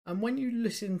 And when you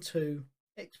listen to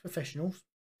ex-professionals,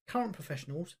 current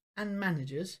professionals, and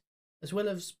managers, as well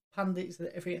as pundits,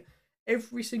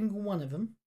 every single one of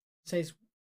them says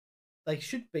they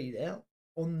should be there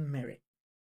on merit.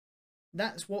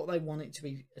 That's what they want it to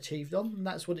be achieved on, and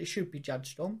that's what it should be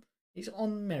judged on. It's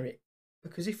on merit.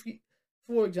 Because if you,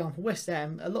 for example, West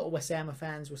Ham, a lot of West Ham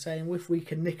fans were saying, well, if we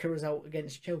can nick a result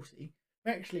against Chelsea,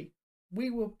 actually, we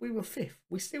were 5th.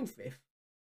 We're still 5th.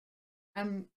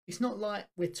 And it's not like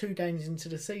we're 2 games into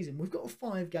the season. We've got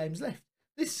 5 games left.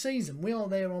 This season, we are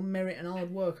there on merit and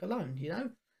hard work alone, you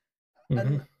know?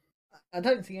 And I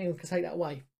don't think anyone can take that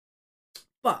away.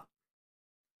 But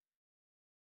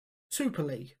Super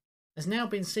League has now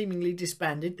been seemingly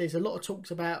disbanded. There's a lot of talks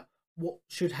about what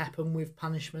should happen with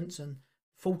punishments, and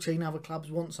 14 other clubs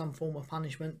want some form of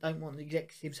punishment, don't want the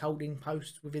executives holding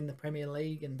posts within the Premier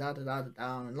League, and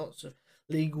and lots of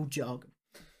legal jargon.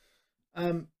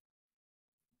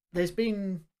 There's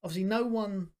been, obviously, no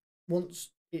one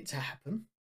wants it to happen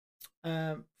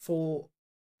for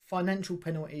financial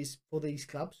penalties for these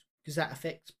clubs, because that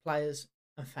affects players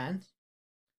and fans.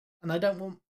 And they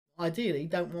ideally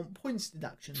don't want points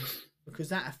deductions, because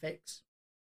that affects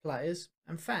players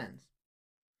and fans.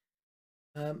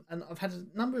 And I've had a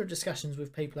number of discussions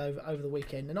with people over the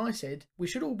weekend, and I said we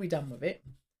should all be done with it.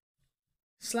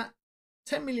 Slap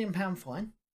 £10 million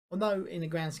fine, although in the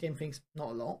grand scheme of things, not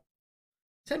a lot.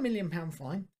 £10 million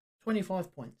fine,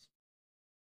 25 points.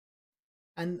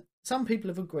 And some people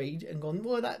have agreed and gone,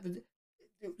 well, that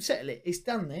settle it. It's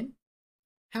done then.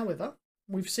 However,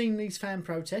 we've seen these fan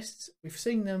protests. We've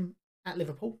seen them at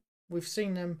Liverpool. We've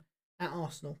seen them at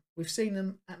Arsenal. We've seen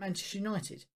them at Manchester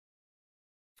United.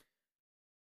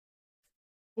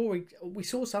 We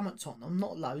saw some at Tottenham,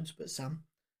 not loads, but some.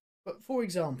 But for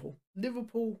example,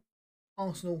 Liverpool,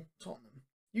 Arsenal, Tottenham.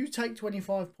 You take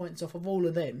 25 points off of all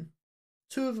of them.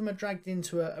 2 of them are dragged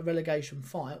into a relegation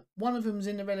fight. 1 of them's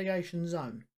in the relegation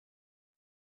zone.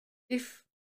 If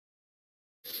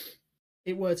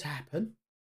it were to happen,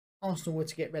 Arsenal were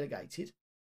to get relegated,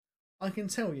 I can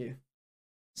tell you,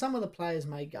 some of the players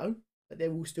may go, but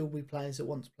there will still be players that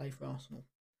want to play for Arsenal.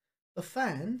 The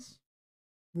fans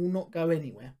will not go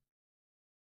anywhere.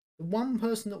 The one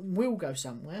person that will go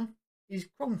somewhere is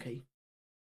Kroenke.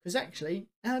 Because actually,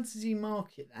 how does he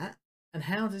market that? And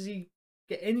how does he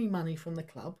get any money from the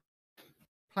club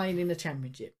playing in the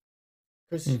Championship?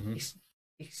 Because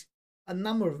it's a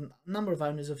number of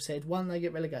owners have said when they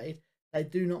get relegated, they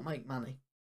do not make money.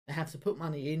 They have to put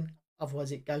money in,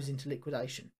 otherwise it goes into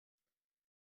liquidation.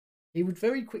 He would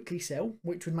very quickly sell,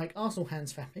 which would make Arsenal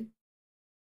fans happy,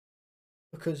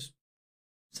 because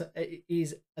it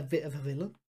is a bit of a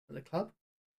villain for the club.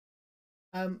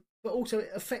 But also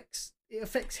it affects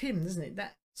him, doesn't it?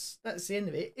 That's the end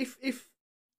of it.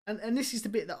 And this is the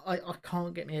bit that I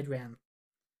can't get my head around.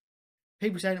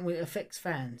 People saying it affects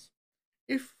fans.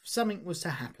 If something was to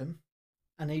happen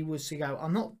and he was to go,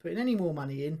 I'm not putting any more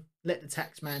money in, let the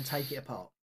tax man take it apart,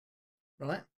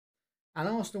 right? And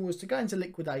Arsenal was to go into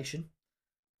liquidation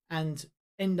and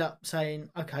end up saying,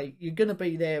 okay, you're going to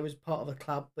be there as part of a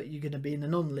club, but you're going to be in a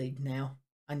non-league now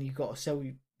and you've got to sell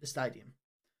the stadium.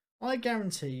 I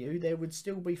guarantee you there would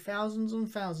still be thousands and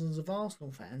thousands of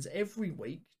Arsenal fans every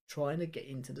week trying to get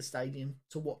into the stadium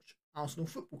to watch Arsenal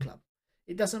Football Club.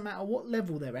 It doesn't matter what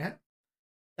level they're at,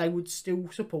 they would still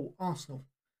support Arsenal.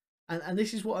 And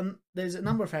this is what there's a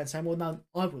number of fans saying, well, no,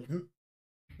 I wouldn't.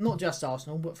 Not just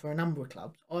Arsenal, but for a number of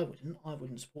clubs, I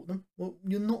wouldn't support them. Well,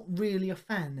 you're not really a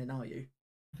fan then, are you?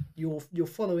 You're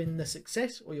following the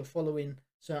success, or you're following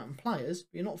certain players,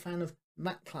 but you're not a fan of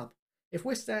that club. If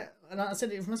West Ham, and I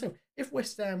said it for myself, if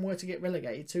West Ham were to get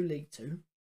relegated to League Two,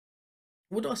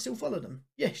 would I still follow them?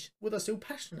 Yes. Would I still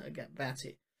passionate about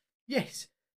it? Yes.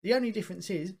 The only difference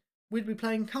is we'd be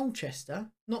playing Colchester,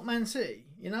 not Man City.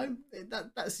 You know,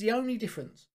 that's the only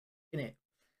difference in it.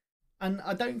 And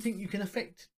I don't think you can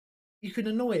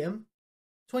annoy them.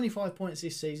 25 points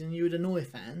this season, you would annoy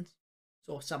fans,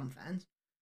 or some fans.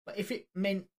 But if it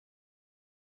meant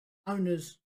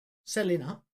owners selling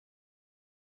up,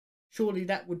 surely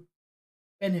that would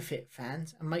benefit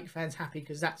fans and make fans happy,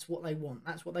 because that's what they want.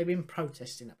 That's what they've been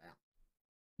protesting about.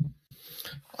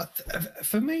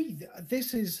 For me,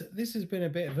 this has been a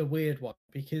bit of a weird one,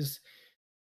 because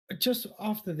just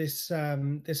after this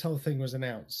whole thing was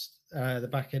announced, the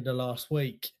back end of last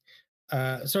week.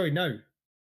 It's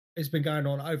been going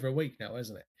on over a week now,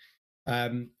 hasn't it?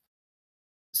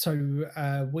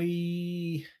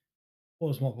 What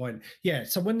was my point? Yeah.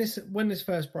 So when this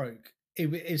first broke,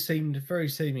 it seemed very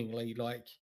seemingly like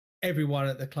everyone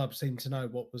at the club seemed to know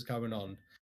what was going on.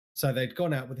 So they'd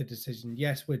gone out with a decision.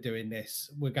 Yes, we're doing this.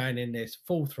 We're going in this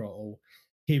full throttle.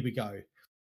 Here we go.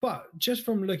 But just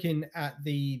from looking at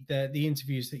the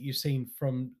interviews that you've seen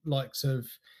from likes of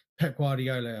Pep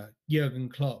Guardiola, Jurgen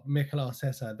Klopp, Mikel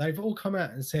Arteta, they've all come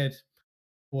out and said,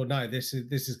 well, no, this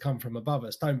has come from above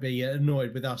us. Don't be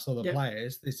annoyed with us or the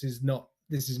players. This is not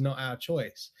our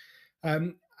choice.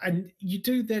 And you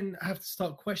do then have to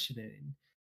start questioning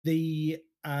the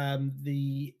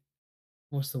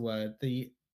what's the word?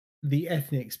 The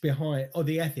ethics behind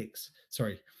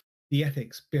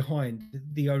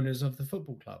the owners of the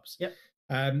football clubs. Yep.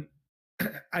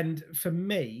 And for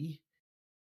me,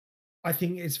 I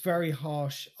think it's very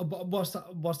harsh. Whilst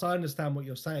I understand what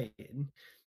you're saying,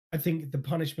 I think the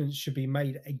punishment should be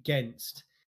made against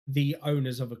the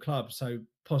owners of a club, so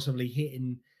possibly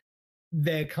hitting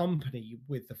their company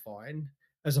with the fine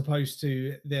as opposed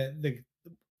to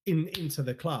into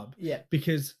the club. Yeah.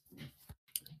 Because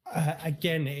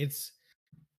again, it's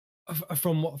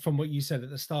from what you said at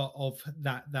the start of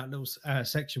that little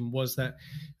section was that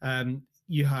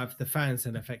you have the fans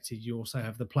then affected, you also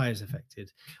have the players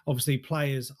affected. Obviously,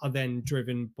 players are then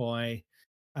driven by,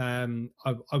 I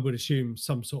would assume,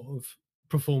 some sort of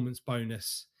performance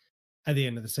bonus at the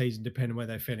end of the season, depending where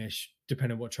they finish,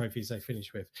 depending on what trophies they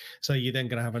finish with. So you're then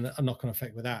going to have a knock-on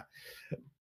effect with that.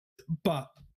 But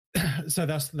so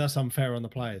that's unfair on the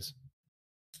players.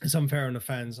 It's unfair on the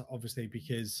fans, obviously,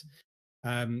 because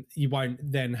you won't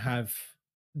then have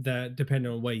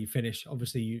depending on where you finish.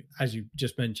 Obviously, as you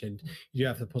just mentioned, you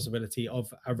have the possibility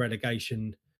of a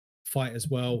relegation fight as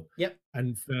well. Yep.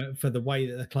 And for the way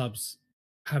that the clubs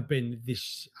have been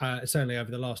this, certainly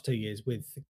over the last 2 years with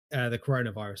the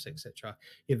coronavirus, etc.,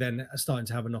 you're then starting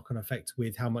to have a knock-on effect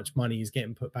with how much money is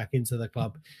getting put back into the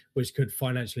club, which could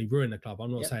financially ruin the club.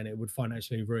 I'm not saying it would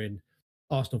financially ruin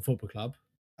Arsenal Football Club,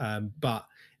 but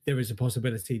there is a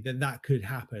possibility that could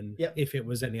happen if it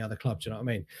was any other club. Do you know what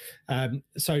I mean?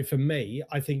 So for me,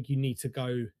 I think you need to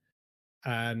go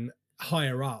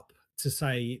higher up to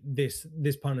say this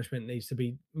punishment needs to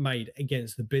be made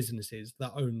against the businesses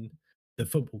that own the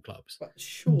football clubs. But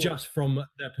sure. Just from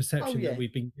the perception that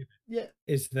we've been given,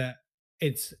 is that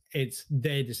it's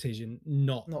their decision,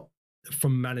 not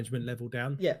from management level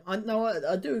down. Yeah, I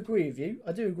do agree with you.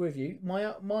 I do agree with you.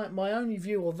 My only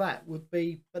view of that would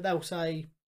be, but they'll say,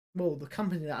 well, the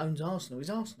company that owns Arsenal is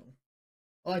Arsenal.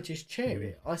 I just chair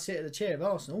it. I sit at the chair of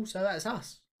Arsenal, so that's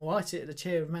us. Or I sit at the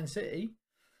chair of Man City.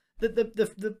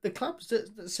 The clubs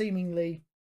that seemingly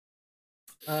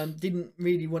didn't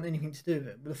really want anything to do with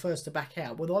it, were the first to back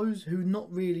out, were those who are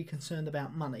not really concerned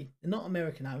about money. They're not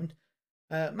American owned.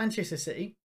 Manchester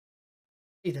City,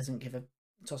 he doesn't give a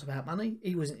toss about money.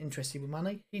 He wasn't interested with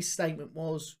money. His statement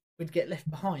was, we'd get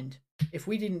left behind. If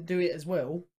we didn't do it as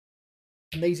well,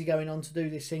 and these are going on to do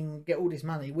this thing, get all this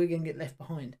money, we're going to get left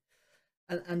behind.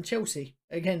 And Chelsea,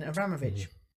 again, Abramovich,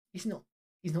 he's not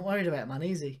worried about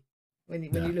money, is he? When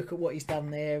you look at what he's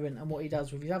done there and what he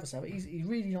does with his other stuff, he's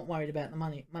really not worried about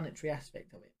the monetary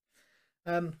aspect of it.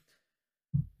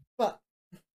 But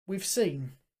we've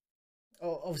seen,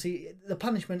 obviously, the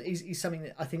punishment is something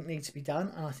that I think needs to be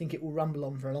done, and I think it will rumble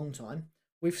on for a long time.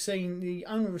 We've seen the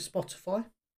owner of Spotify,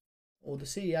 or the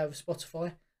CEO of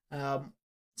Spotify,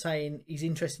 saying he's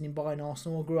interested in buying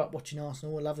Arsenal. I grew up watching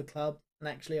Arsenal, I love the club, and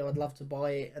actually I'd love to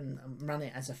buy it and run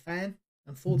it as a fan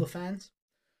and for the fans.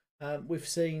 We've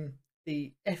seen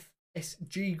the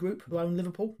FSG Group, who own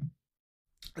Liverpool,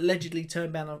 allegedly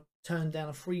turned down a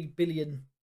 $3 billion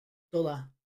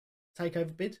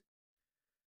takeover bid.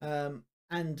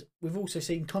 And we've also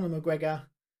seen Conor McGregor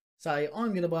say, I'm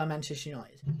going to buy Manchester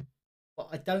United. But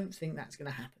I don't think that's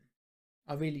going to happen.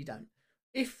 I really don't.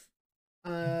 If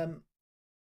there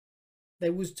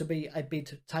was to be a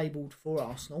bid tabled for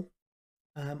Arsenal,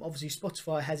 obviously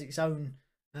Spotify has its own,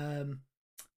 and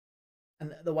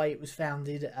the way it was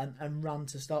founded and run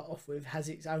to start off with has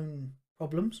its own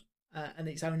problems and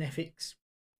its own ethics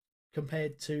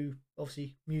compared to,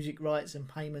 obviously, music rights and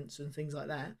payments and things like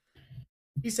that.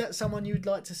 Is that someone you'd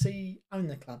like to see own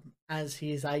the club, as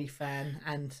he is a fan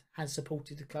and has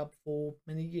supported the club for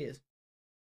many years?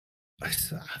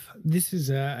 This is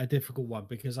a difficult one,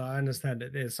 because I understand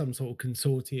that there's some sort of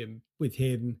consortium with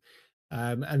him,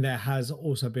 and there has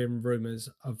also been rumours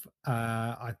of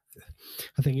I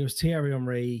think it was Thierry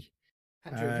Henry,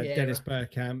 Dennis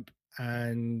Bergkamp,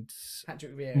 and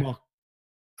Patrick Vieira.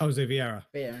 Jose Vieira.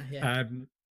 Yeah.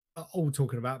 All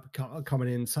talking about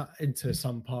coming into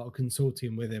some part of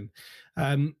consortium with him.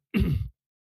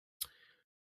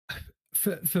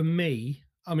 For me,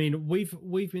 I mean,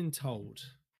 we've been told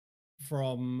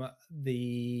from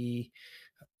the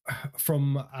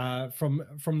Kroenkes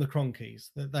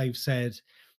that they've said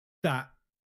that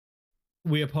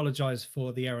we apologize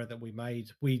for the error that we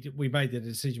made. We made the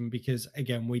decision because,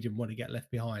 again, we didn't want to get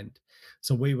left behind.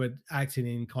 So we were acting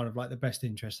in kind of like the best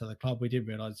interest of the club. We didn't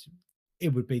realize it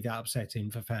would be that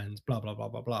upsetting for fans, blah, blah, blah,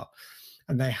 blah, blah.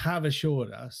 And they have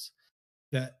assured us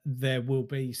that there will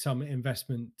be some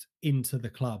investment into the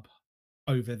club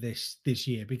over this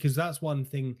year, because that's one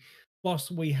thing. Whilst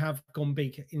we have gone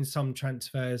big in some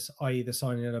transfers, i.e. the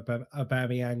signing of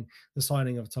Aubameyang, the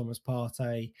signing of Thomas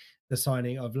Partey, the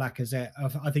signing of Lacazette,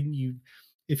 I think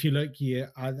if you look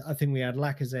here, I think we had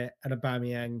Lacazette and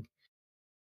Aubameyang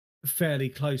fairly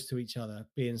close to each other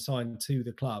being signed to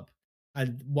the club.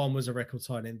 And one was a record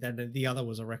signing, then the other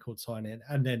was a record signing,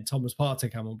 and then Thomas Partey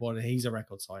came on board and he's a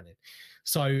record signing.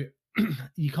 So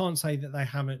you can't say that they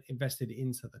haven't invested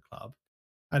into the club,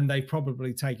 and they've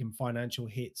probably taken financial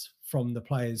hits from the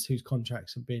players whose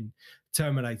contracts have been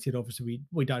terminated. Obviously,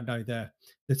 we don't know the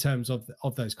terms of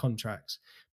those contracts,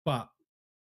 but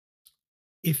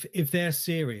if they're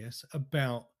serious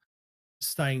about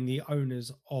staying the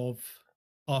owners of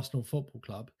Arsenal Football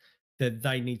Club, then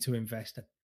they need to invest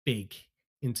big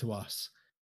into us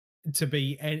to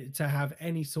have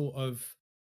any sort of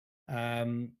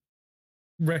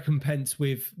recompense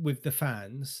with the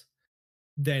fans,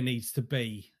 there needs to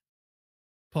be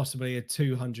possibly a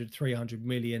 200, 300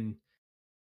 million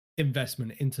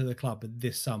investment into the club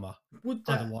this summer. Would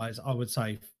that, Otherwise, I would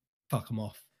say fuck them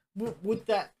off. would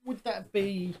that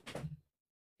be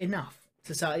enough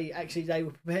to say actually they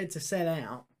were prepared to sell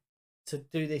out to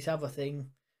do this other thing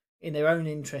in their own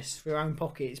interests for their own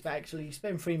pockets, but actually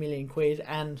spend £3 million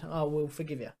and we'll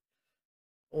forgive you?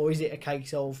 Or is it a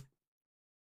case of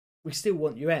we still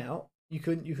want you out? You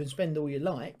can spend all you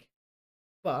like,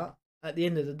 but at the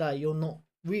end of the day, you're not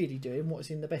really doing what's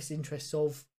in the best interests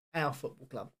of our football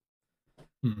club.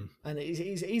 And it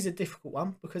is a difficult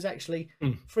one because actually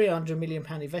 £300 million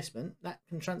investment that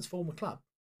can transform a club.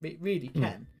 It really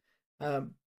can.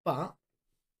 But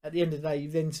at the end of the day,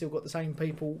 you've then still got the same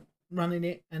people running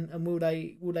it, and will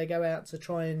they go out to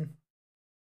try and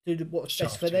do what's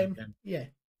best for them? Yeah.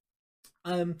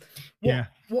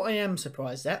 What I am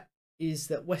surprised at is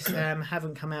that West Ham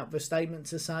haven't come out with a statement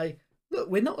to say, look,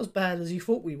 we're not as bad as you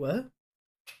thought we were,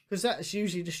 because that's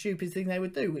usually the stupid thing they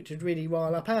would do, which would really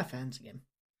rile up our fans again.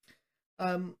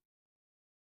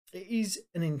 It is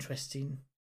an interesting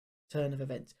turn of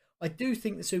events. I do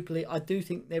think the Super League, I do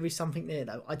think there is something there,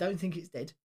 though. I don't think it's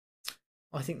dead.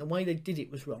 I think the way they did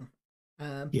it was wrong.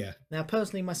 Now,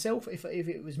 personally, myself, if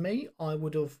it was me, I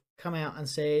would have come out and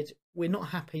said, we're not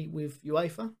happy with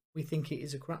UEFA. We think it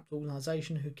is a corrupt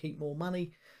organisation who keep more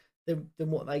money than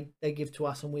what they give to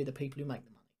us, and we're the people who make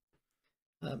the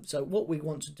money. So what we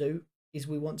want to do is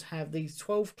we want to have these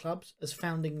 12 clubs as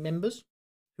founding members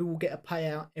who will get a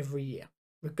payout every year,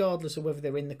 regardless of whether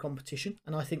they're in the competition.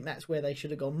 And I think that's where they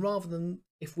should have gone. Rather than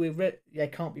if they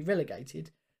can't be relegated,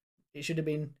 it should have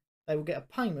been they will get a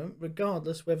payment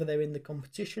regardless whether they're in the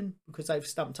competition, because they've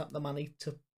stumped up the money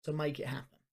to make it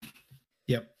happen.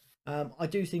 Yep. I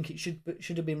do think it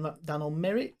should have been done on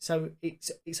merit, so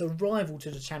it's a rival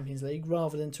to the Champions League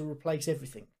rather than to replace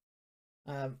everything.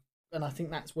 And I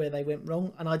think that's where they went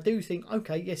wrong. And I do think,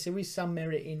 okay, yes, there is some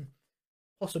merit in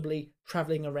possibly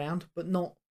travelling around, but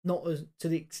not as to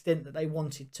the extent that they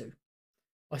wanted to.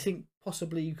 I think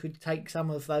possibly you could take some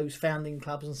of those founding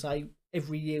clubs and say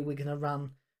every year we're going to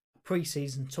run a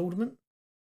pre-season tournament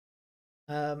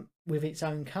with its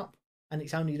own cup, and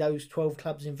it's only those 12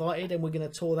 clubs invited, and we're going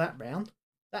to tour that round.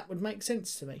 That would make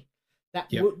sense to me.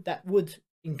 That would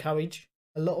encourage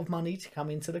a lot of money to come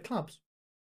into the clubs.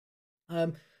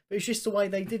 But it's just the way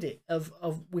they did it. Of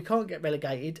we can't get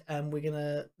relegated, and we're going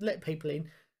to let people in.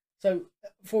 So,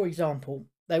 for example,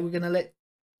 they were going to let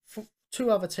 2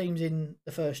 other teams in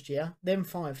the first year, then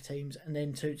 5 teams, and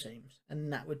then 2 teams,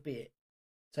 and that would be it.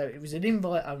 So it was an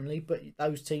invite only, but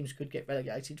those teams could get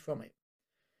relegated from it.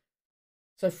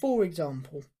 So, for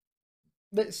example,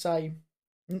 let's say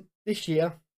this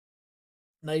year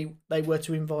they were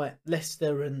to invite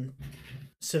Leicester and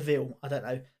Seville, I don't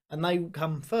know, and they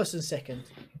come first and second.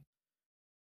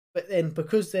 But then,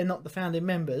 because they're not the founding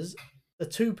members, the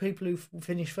 2 people who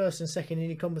finish first and second in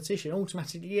the competition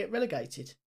automatically get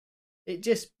relegated. It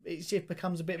just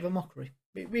becomes a bit of a mockery.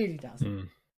 It really does.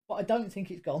 But I don't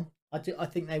think it's gone. I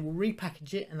think they will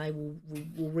repackage it and they will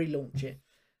relaunch it.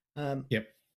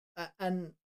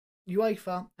 And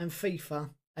UEFA and FIFA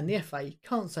and the FA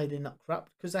can't say they're not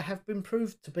corrupt, because they have been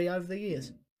proved to be over the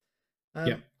years.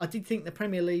 I did think the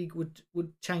Premier League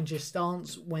would change their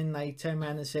stance when they turned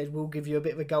around and said, we'll give you a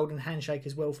bit of a golden handshake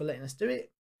as well for letting us do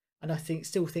it. And I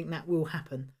still think that will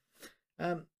happen.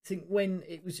 I think when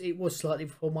it was slightly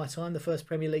before my time. The first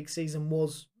Premier League season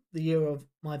was the year of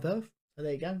my birth. So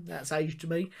there you go. That's age to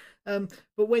me.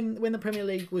 But when the Premier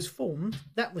League was formed,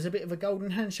 that was a bit of a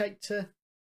golden handshake to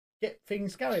get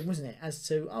things going, wasn't it? As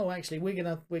to, actually we're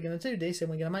gonna do this and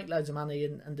we're gonna make loads of money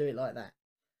and do it like that.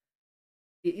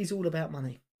 It is all about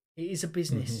money. It is a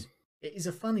business. It is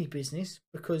a funny business,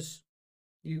 because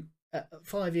you at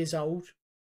 5 years old,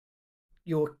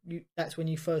 that's when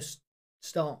you first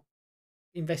start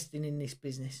investing in this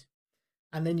business,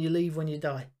 and then you leave when you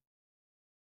die.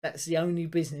 That's the only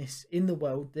business in the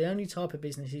world, the only type of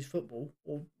business is football,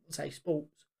 or say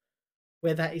sports,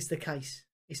 where that is the case.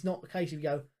 It's not the case if you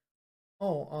go,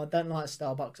 I don't like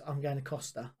Starbucks, I'm going to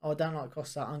Costa. I don't like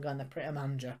Costa, I'm going to Pret a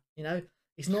Manger.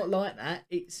 It's not like that.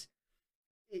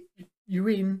 You're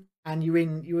in, and you're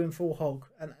in full hog,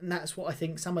 and that's what I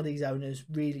think some of these owners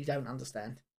really don't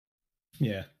understand.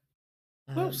 Yeah.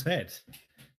 Well said.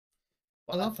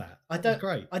 I love that. That's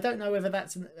great. I don't know whether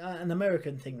that's an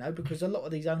American thing though, because a lot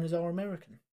of these owners are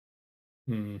American.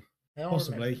 They are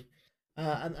possibly.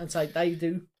 American. And so they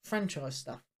do franchise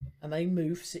stuff, and they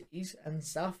move cities and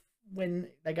stuff when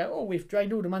they go, we've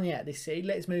drained all the money out of this city,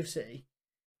 let's move city.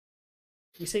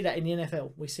 We see that in the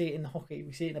NFL. We see it in the hockey.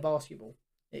 We see it in the basketball.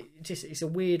 It's a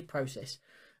weird process.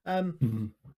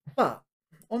 Mhm. But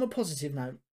on a positive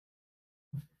note,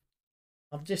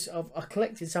 I've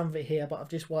collected some of it here, but I've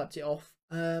just wiped it off.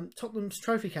 Tottenham's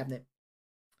trophy cabinet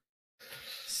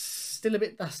still a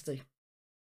bit dusty.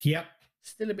 Yep.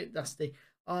 Still a bit dusty.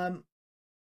 I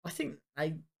think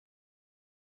they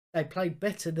played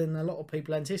better than a lot of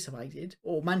people anticipated,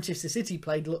 or Manchester City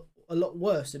played a lot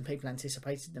worse than people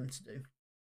anticipated them to do.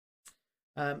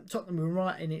 Tottenham were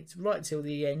right in it right till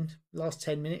the end, last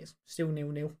 10 minutes, still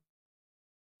 0-0.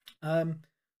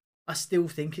 I still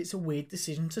think it's a weird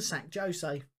decision to sack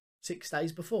Jose 6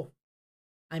 days before.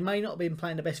 They may not have been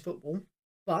playing the best football,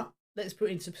 but let's put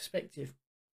it into perspective.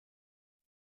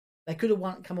 They could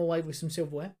have come away with some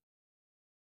silverware,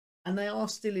 and they are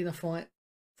still in a fight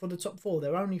for the top 4.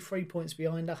 They're only 3 points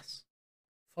behind us,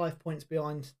 5 points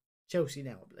behind Chelsea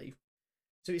now, I believe.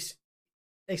 So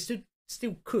they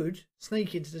still could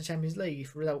sneak into the Champions League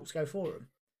if results go for them.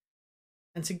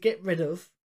 And to get rid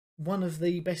of one of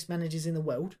the best managers in the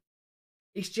world,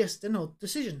 it's just an odd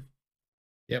decision.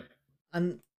 Yep.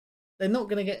 And they're not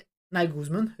going to get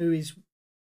Nagelsmann, who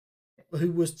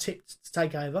was tipped to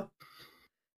take over.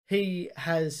 He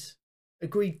has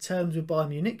agreed terms with Bayern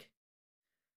Munich.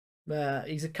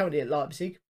 He's currently at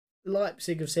Leipzig.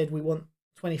 Leipzig have said we want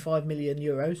 25 million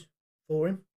euros for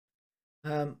him,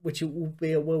 which will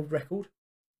be a world record.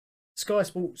 Sky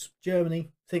Sports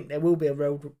Germany think there will be a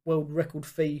world record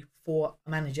fee for a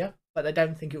manager, but they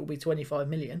don't think it will be 25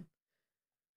 million.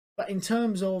 But in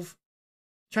terms of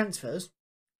transfers,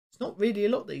 it's not really a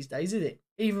lot these days, is it?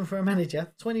 Even for a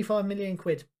manager, 25 million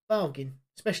quid, bargain,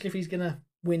 especially if he's going to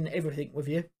win everything with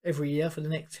you every year for the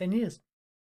next 10 years.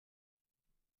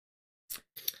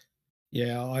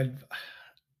 Yeah,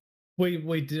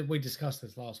 we discussed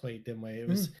this last week, didn't we? It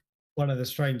was one of the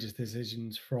strangest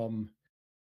decisions from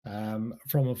a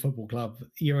football club.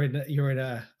 You're in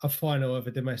a final of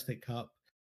a domestic cup.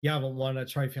 You haven't won a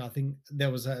trophy. I think there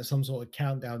was some sort of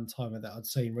countdown timer that I'd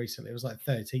seen recently. It was like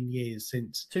 13 years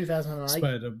since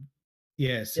 2008.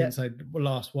 Since they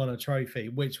last won a trophy,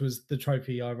 which was the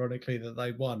trophy, ironically, that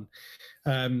they won.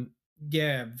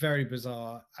 Yeah, very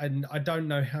bizarre. And I don't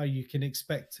know how you can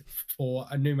expect for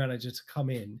a new manager to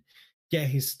come in, get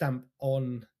his stamp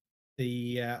on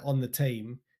the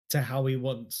team to how he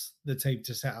wants the team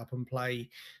to set up and play,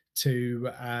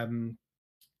 to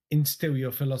instill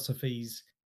your philosophies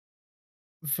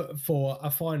for a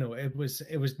final. It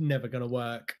was never going to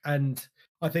work. And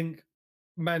I think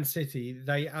Man City,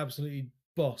 they absolutely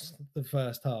bossed the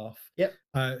first half. Yep.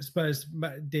 Spurs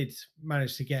did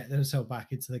manage to get themselves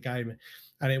back into the game,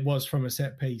 and it was from a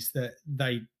set piece that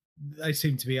they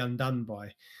seemed to be undone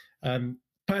by.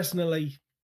 Personally,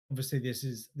 obviously this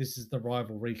is the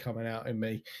rivalry coming out in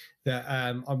me, that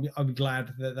I'm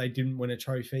glad that they didn't win a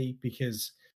trophy,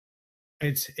 because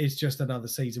it's just another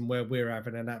season where we're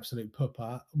having an absolute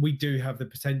pupper. We do have the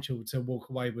potential to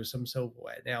walk away with some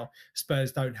silverware. Now,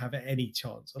 Spurs don't have any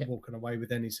chance of walking away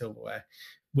with any silverware.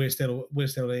 We're still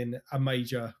in a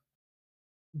major,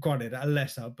 granted a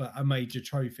lesser, but a major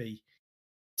trophy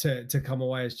to come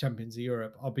away as champions of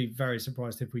Europe. I'll be very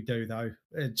surprised if we do, though,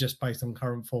 just based on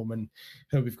current form and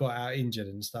who we've got out injured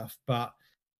and stuff. But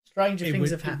stranger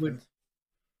things have happened.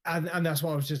 And that's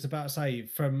what I was just about to say.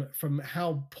 From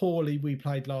how poorly we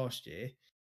played last year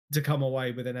to come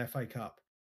away with an FA Cup,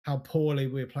 how poorly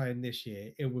we're playing this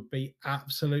year, it would be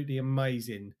absolutely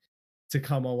amazing to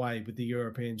come away with the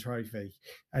European trophy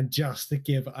and just to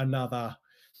give another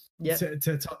to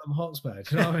Tottenham Hotspur.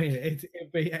 Do you know what I mean?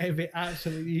 It'd be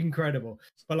absolutely incredible.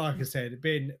 But like I said,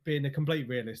 being a complete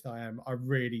realist I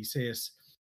really see us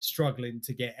struggling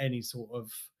to get any sort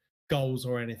of goals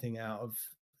or anything out of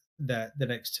the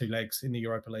next two legs in the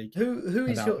Europa League. Who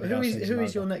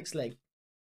is your next leg?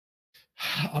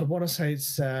 I want to say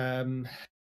it's not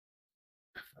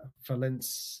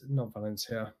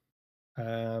Valencia.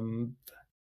 The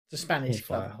Spanish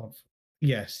club.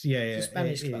 Yes, yeah, it's a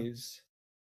Spanish club. Is.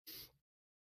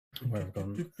 Where have I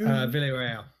gone?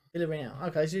 Villarreal. Villarreal.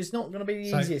 Okay, so it's not going to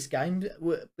be the easiest game,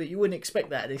 but you wouldn't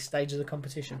expect that at this stage of the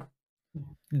competition.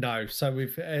 No, so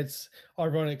it's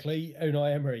ironically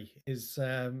Unai Emery is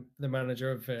the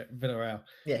manager of Villarreal.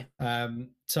 Yeah.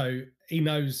 So he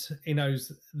knows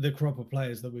the crop of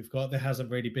players that we've got. There hasn't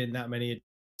really been that many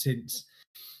since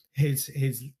his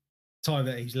time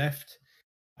that he's left.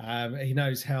 He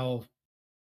knows how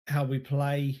we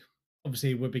play.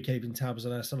 Obviously, we'll be keeping tabs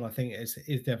on us, and I think it's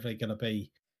definitely going to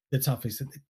be the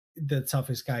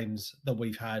toughest games that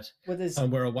we've had,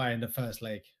 and we're away in the first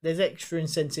leg. There's extra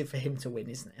incentive for him to win,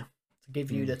 isn't there? To give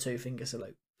you the two-finger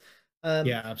salute.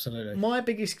 Yeah, absolutely. My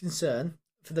biggest concern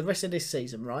for the rest of this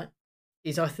season, right,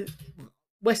 is I think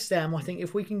West Ham, I think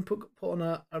if we can put on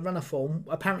a run of form,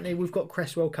 apparently we've got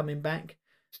Cresswell coming back.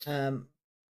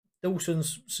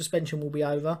 Dawson's suspension will be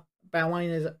over.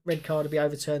 Balwaina's red card will be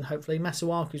overturned, hopefully.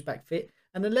 Masuaku's back fit.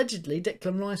 And allegedly,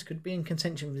 Declan Rice could be in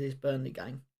contention for this Burnley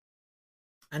game.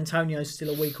 Antonio's still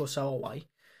a week or so away.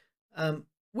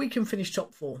 We can finish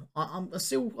top 4. I'm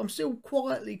still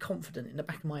quietly confident in the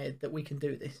back of my head that we can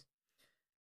do this.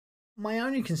 My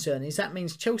only concern is that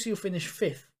means Chelsea will finish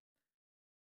 5th.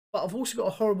 But I've also got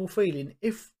a horrible feeling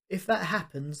if that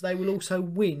happens, they will also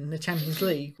win the Champions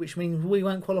League, which means we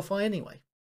won't qualify anyway.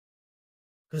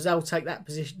 Because they'll take that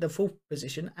position, the 4th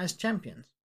position, as champions.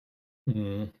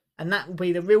 Mm. And that would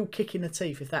be the real kick in the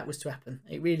teeth if that was to happen.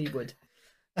 It really would.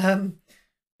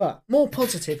 But more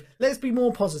positive. Let's be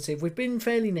more positive. We've been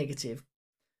fairly negative.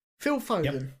 Phil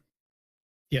Foden. Yep.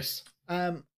 Yes.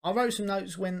 I wrote some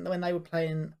notes when they were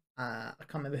playing. I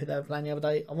can't remember who they were playing the other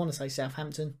day. I want to say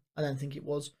Southampton. I don't think it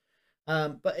was.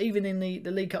 But even in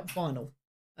the League Cup final,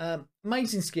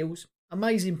 amazing skills,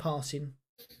 amazing passing.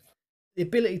 The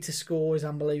ability to score is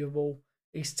unbelievable.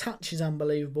 His touch is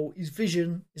unbelievable. His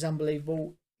vision is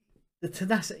unbelievable. The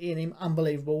tenacity in him,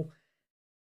 unbelievable.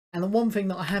 And the one thing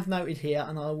that I have noted here,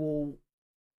 and I will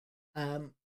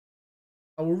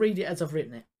read it as I've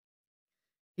written it.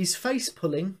 His face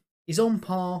pulling is on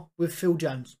par with Phil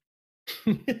Jones.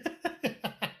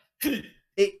 That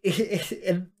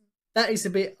is the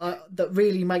bit that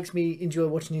really makes me enjoy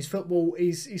watching his football.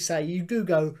 Is say you do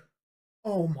go,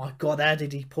 oh my God, how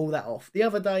did he pull that off? The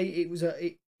other day it was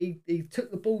he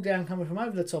took the ball down coming from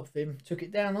over the top of him, took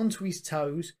it down onto his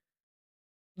toes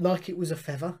like it was a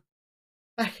feather,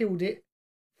 backheeled it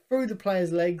through the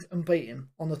player's legs and beat him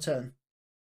on the turn.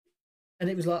 And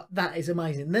it was like, that is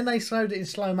amazing. And then they slowed it in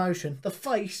slow motion. The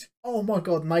face, oh my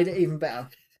God, made it even better.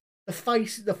 The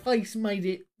face made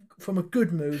it from a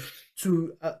good move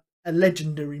to a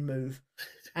legendary move.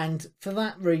 And for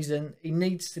that reason, he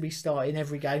needs to be starting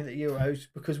every game at the Euros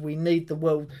because we need the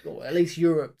world, or at least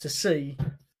Europe, to see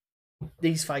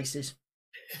these faces.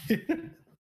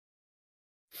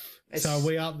 So are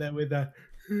we up there with the...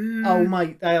 Oh,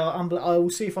 mate, they are unbelievable. I will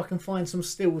see if I can find some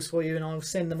stills for you and I'll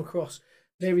send them across.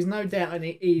 There is no doubt, and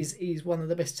he's one of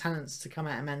the best talents to come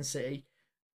out of Man City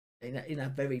in a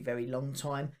very, very long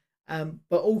time.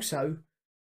 But also,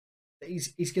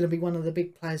 he's going to be one of the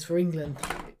big players for England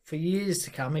for years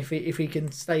to come if he can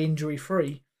stay injury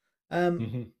free. But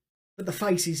the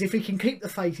faces, if he can keep the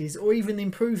faces or even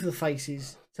improve the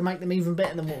faces to make them even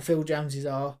better than what Phil Jones's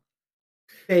are,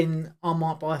 then I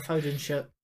might buy a Foden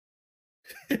shirt.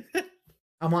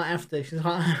 I might have to.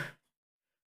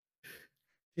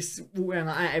 Just walk around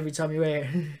like that every time you wear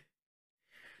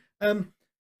it.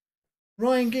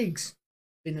 Ryan Giggs,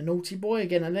 been a naughty boy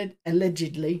again,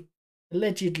 allegedly,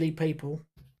 people.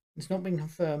 It's not been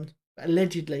confirmed, but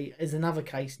allegedly is another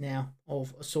case now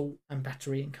of assault and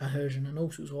battery and coercion and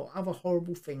all sorts of other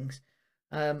horrible things.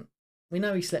 We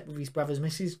know he slept with his brother's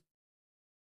missus,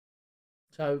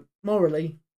 so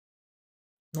morally,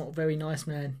 not a very nice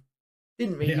man.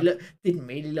 Didn't really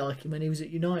like him when he was at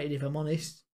United, if I'm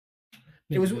honest.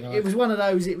 It was one of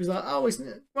those. It was like, oh, isn't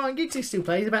it? Ryan Giggs is still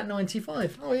playing. He's about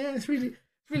 95. Oh yeah, it's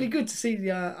really good to see the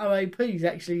OAPs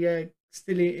actually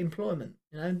still in employment.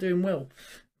 Doing well.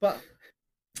 But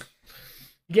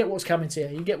you get what's coming to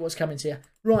you.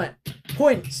 Right,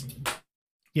 points.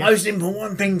 Yes. Most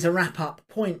important thing to wrap up.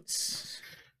 Points.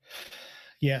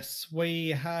 Yes, we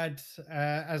had,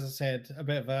 as I said, a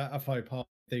bit of a faux pas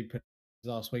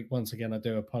last week. Once again, I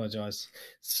do apologise.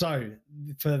 So,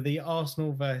 for the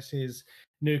Arsenal versus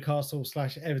Newcastle /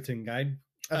 Everton game,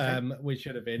 which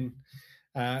should have been,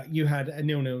 you had a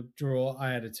 0-0 draw.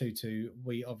 I had a 2-2.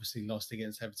 We obviously lost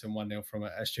against Everton 1-0 from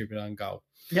a stupid own goal.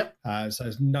 Yep. So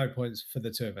there's no points for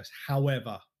the two of us.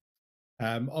 However,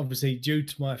 obviously, due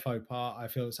to my faux pas, I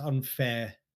feel it's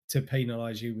unfair to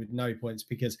penalise you with no points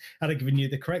because had I given you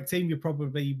the correct team, you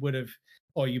probably would have,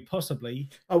 or you possibly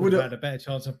would have had a better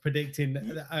chance of predicting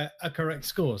a correct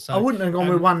score. So I wouldn't have gone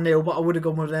with 1-0, but I would have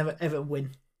gone with Everton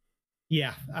win.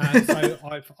 Yeah, so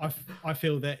I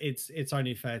feel that it's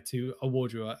only fair to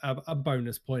award you a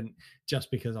bonus point just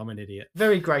because I'm an idiot.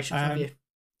 Very gracious of you.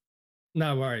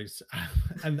 No worries.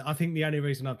 And I think the only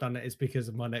reason I've done it is because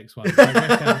of my next one.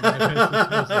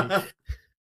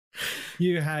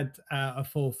 You had a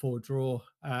 4-4 draw.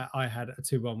 I had a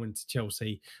 2-1 win to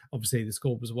Chelsea. Obviously, the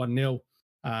score was 1-0,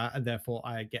 and therefore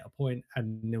I get a point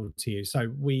and 0 to you.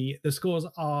 So the scores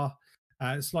are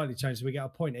slightly changed. We get a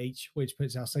point each, which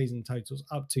puts our season totals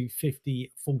up to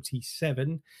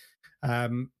 50-47.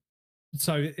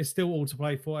 So it's still all to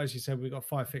play for. As you said, we've got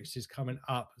 5 fixtures coming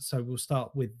up. So we'll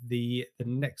start with the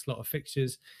next lot of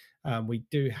fixtures. We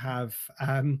do have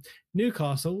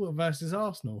Newcastle versus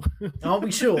Arsenal. Are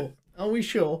we sure? Are we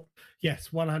sure? Yes,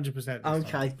 100%.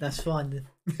 Okay, that's fine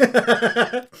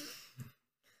then.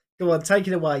 Go on, take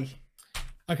it away.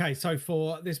 Okay, so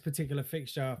for this particular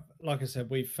fixture, like I said,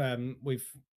 we've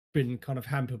been kind of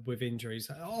hampered with injuries.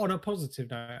 On a positive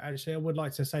note, actually, I would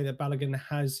like to say that Balogun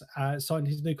has signed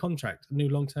his new contract, a new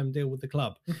long-term deal with the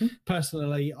club.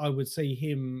 Personally, I would see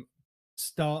him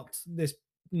start this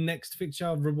next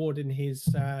fixture, rewarding his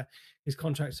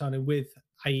contract signing with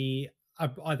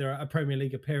either a Premier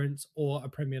League appearance or a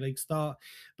Premier League start.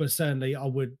 But certainly, I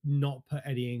would not put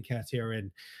Eddie Nketiah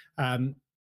in.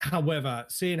 However,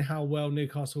 seeing how well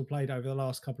Newcastle played over the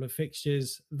last couple of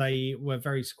fixtures, they were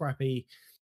very scrappy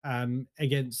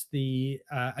against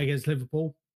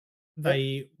Liverpool.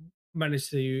 They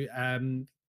managed to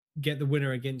get the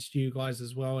winner against you guys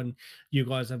as well, and you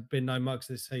guys have been no mugs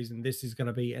this season. This is going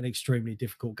to be an extremely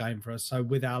difficult game for us. So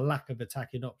with our lack of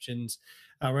attacking options,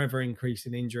 our ever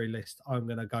increasing injury list, I'm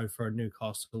going to go for a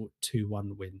Newcastle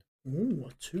 2-1 win. Ooh,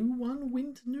 a 2-1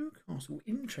 win to Newcastle.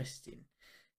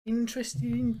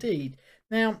 Interesting indeed.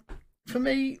 Now, for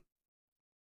me,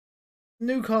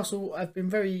 Newcastle have been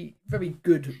very, very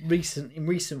good in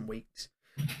recent weeks.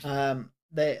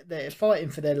 They're fighting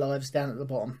for their lives down at the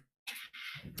bottom.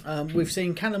 We've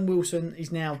seen Callum Wilson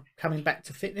is now coming back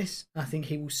to fitness. I think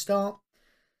he will start.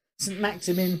 St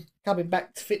Maximin coming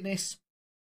back to fitness.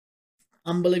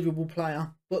 Unbelievable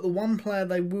player. But the one player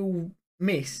they will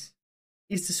miss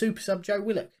is the super sub Joe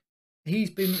Willock.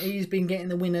 He's been getting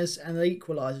the winners and the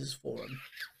equalisers for them.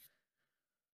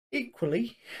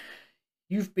 Equally,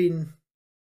 you've been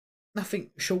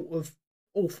nothing short of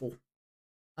awful,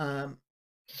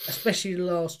 especially the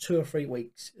last 2 or 3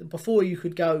 weeks. Before you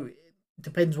could go, it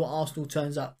depends what Arsenal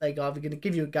turns up. They're either going to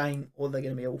give you a game or they're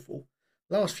going to be awful.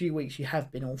 Last few weeks you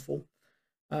have been awful,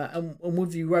 and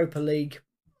with the Europa League,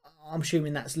 I'm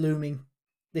assuming that's looming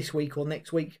this week or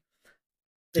next week.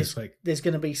 There's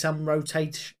going to be some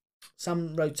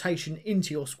rotation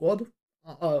into your squad.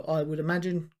 I would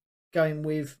imagine going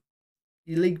with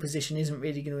your league position isn't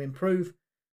really going to improve.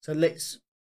 So let's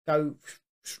go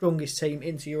strongest team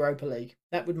into Europa League.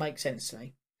 That would make sense to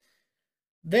me.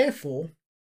 Therefore,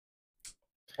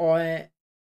 I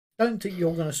don't think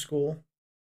you're going to score.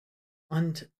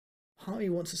 And part of me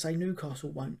wants to say Newcastle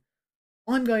won't.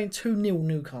 I'm going 2-0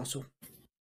 Newcastle.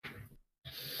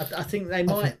 I think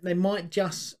they might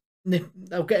just...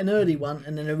 They'll get an early one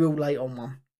and then a real late on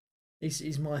one.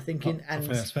 Is my thinking. I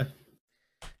think that's fair.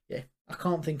 Yeah, I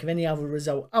can't think of any other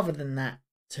result other than that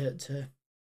to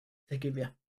give you.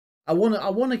 I want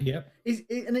to. Yeah.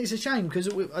 And it's a shame because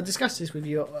I discussed this with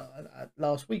you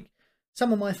last week.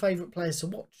 Some of my favourite players to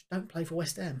watch don't play for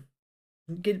West Ham.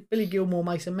 Billy Gilmore,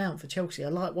 Mason Mount for Chelsea. I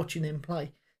like watching them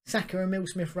play. Saka, Emile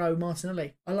Smith-Rowe,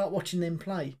 Martinelli. I like watching them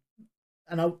play.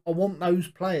 And I want those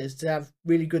players to have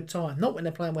really good time. Not when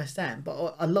they're playing West Ham,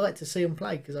 but I like to see them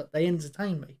play because they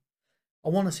entertain me. I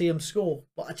want to see them score,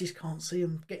 but I just can't see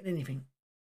them getting anything.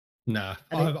 No,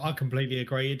 I completely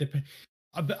agree.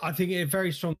 I think it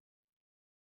very strong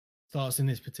starts in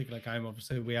this particular game.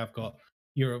 Obviously, we have got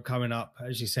Europe coming up,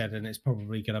 as you said, and it's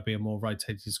probably going to be a more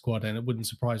rotated squad. And it wouldn't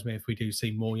surprise me if we do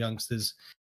see more youngsters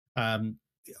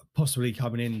possibly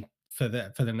coming in for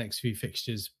the next few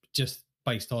fixtures, just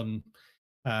based on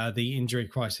the injury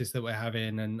crisis that we're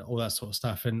having and all that sort of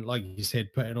stuff. And like you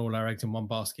said, putting all our eggs in one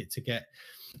basket to get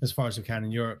as far as we can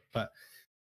in Europe. But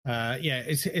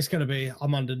it's going to be,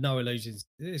 I'm under no illusions,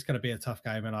 it's going to be a tough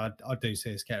game, and I do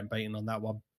see us getting beaten on that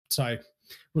one. So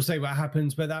we'll see what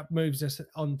happens. But that moves us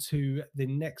on to the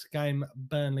next game,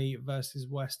 Burnley versus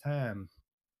West Ham.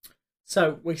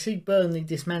 So we see Burnley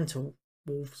dismantle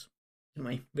Wolves, don't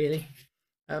we, really?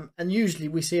 And usually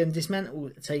we see them dismantle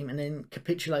a team and then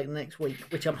capitulate the next week,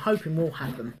 which I'm hoping will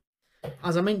happen.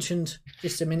 As I mentioned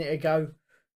just a minute ago,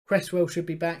 Cresswell should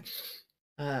be back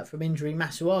from injury.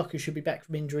 Masuaku should be back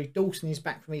from injury. Dawson is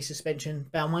back from his suspension.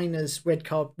 Balmaina's red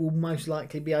card will most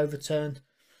likely be overturned.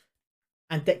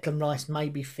 And Declan Rice may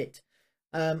be fit.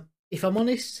 If I'm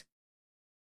honest,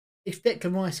 if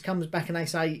Declan Rice comes back and they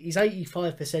say he's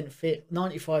 85% fit,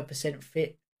 95%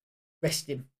 fit, rest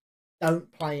him.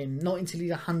 Don't play him. Not until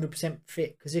he's 100%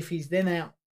 fit. Because if he's then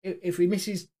out, if he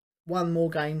misses one more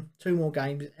game, 2 more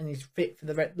games, and he's fit for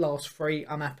the last 3,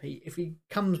 I'm happy. If he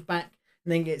comes back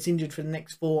and then gets injured for the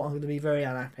next 4, I'm going to be very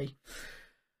unhappy.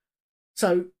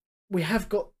 So we have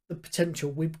got the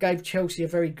potential. We gave Chelsea a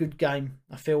very good game,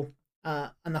 I feel.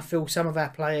 And I feel some of our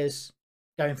players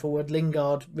going forward,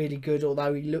 Lingard, really good,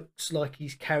 although he looks like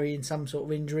he's carrying some sort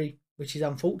of injury, which is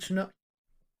unfortunate.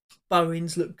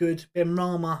 Bowens look good.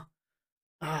 Benrahma,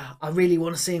 I really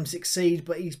want to see him succeed,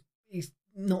 but he's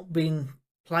not been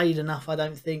played enough, I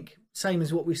don't think. Same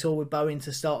as what we saw with Bowen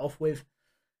to start off with.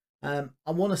 I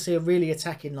want to see a really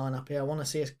attacking lineup here. I want to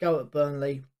see us go at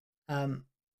Burnley,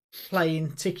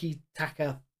 playing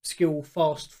tiki-taka, skill,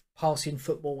 fast passing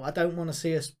football. I don't want to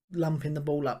see us lumping the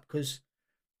ball up because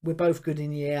we're both good in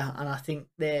the air, and I think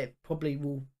they probably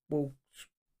will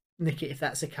nick it if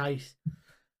that's the case.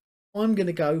 I'm going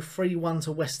to go 3-1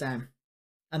 to West Ham.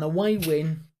 An away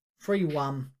win,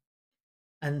 3-1,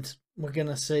 and we're going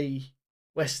to see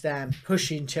West Ham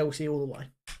pushing Chelsea all the way.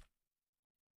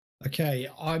 Okay,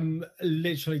 I'm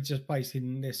literally just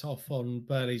basing this off on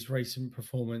Burnley's recent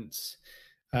performance.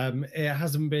 It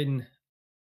hasn't been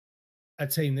a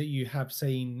team that you have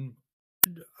seen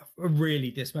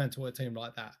really dismantle a team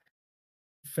like that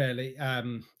fairly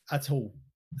at all,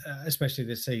 especially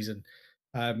this season.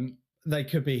 They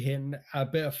could be hitting a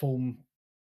bit of form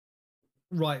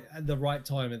right at the right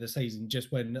time of the season,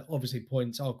 just when obviously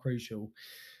points are crucial.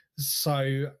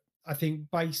 So I think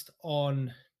based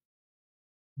on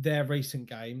their recent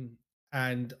game,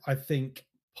 and I think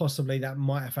possibly that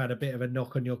might have had a bit of a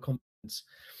knock on your confidence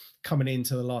coming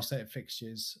into the last set of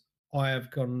fixtures, I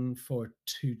have gone for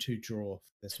a 2-2 draw for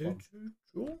this 2-2 one.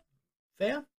 draw?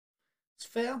 Fair. It's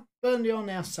fair. Burnley are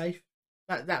now safe.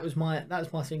 That was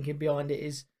my thinking behind it.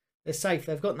 Is they're safe.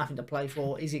 They've got nothing to play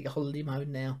for. Is it holiday mode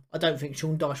now? I don't think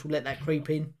Sean Dyche will let that creep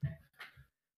in.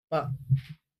 But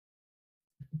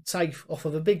safe off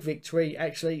of a big victory.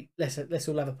 Actually, let's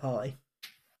all have a party.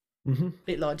 Mm-hmm.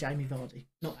 Bit like Jamie Vardy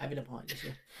not having a party this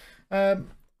year.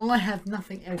 I have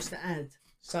nothing else to add,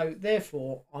 so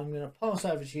therefore I'm going to pass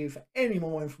over to you for any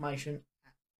more information,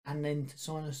 and then to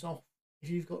sign us off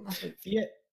if you've got nothing. Yeah,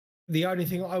 the only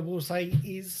thing I will say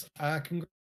is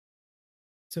congrats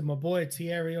to my boy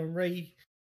Thierry Henry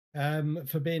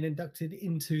for being inducted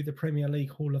into the Premier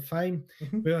League Hall of Fame.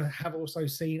 Mm-hmm. We have also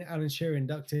seen Alan Shearer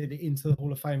inducted into the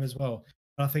Hall of Fame as well.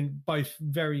 I think both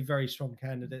very, very strong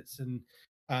candidates, and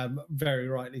very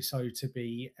rightly so to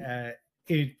be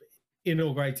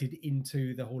inaugurated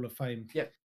into the Hall of Fame.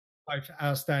 Yep. Both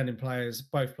outstanding players.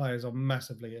 Both players I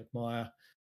massively admire.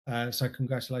 So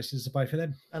congratulations to both of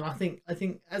them. And I think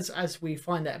as we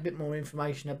find out a bit more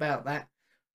information about that,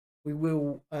 we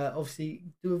will obviously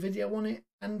do a video on it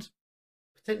and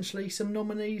potentially some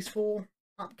nominees for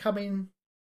upcoming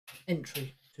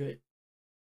entry to it.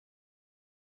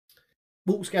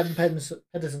 Waltz Gavin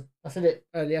Pedersen. I said it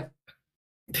earlier.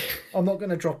 I'm not going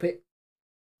to drop it.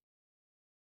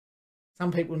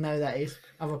 Some people know that is,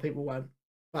 other people won't.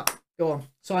 But go on,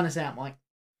 sign us out, Mike.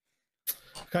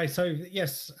 Okay, so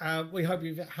yes, we hope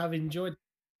you have enjoyed.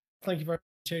 Thank you very much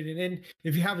for tuning in.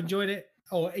 If you have enjoyed it,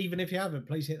 or even if you haven't,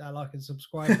 please hit that like and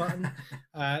subscribe button.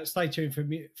 Stay tuned for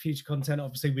future content.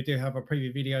 Obviously, we do have our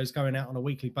preview videos going out on a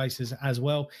weekly basis as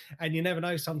well. And you never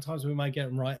know, sometimes we may get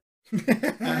them right.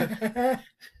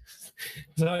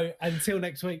 So until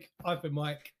next week, I've been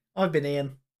Mike. I've been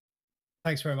Ian.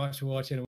 Thanks very much for watching.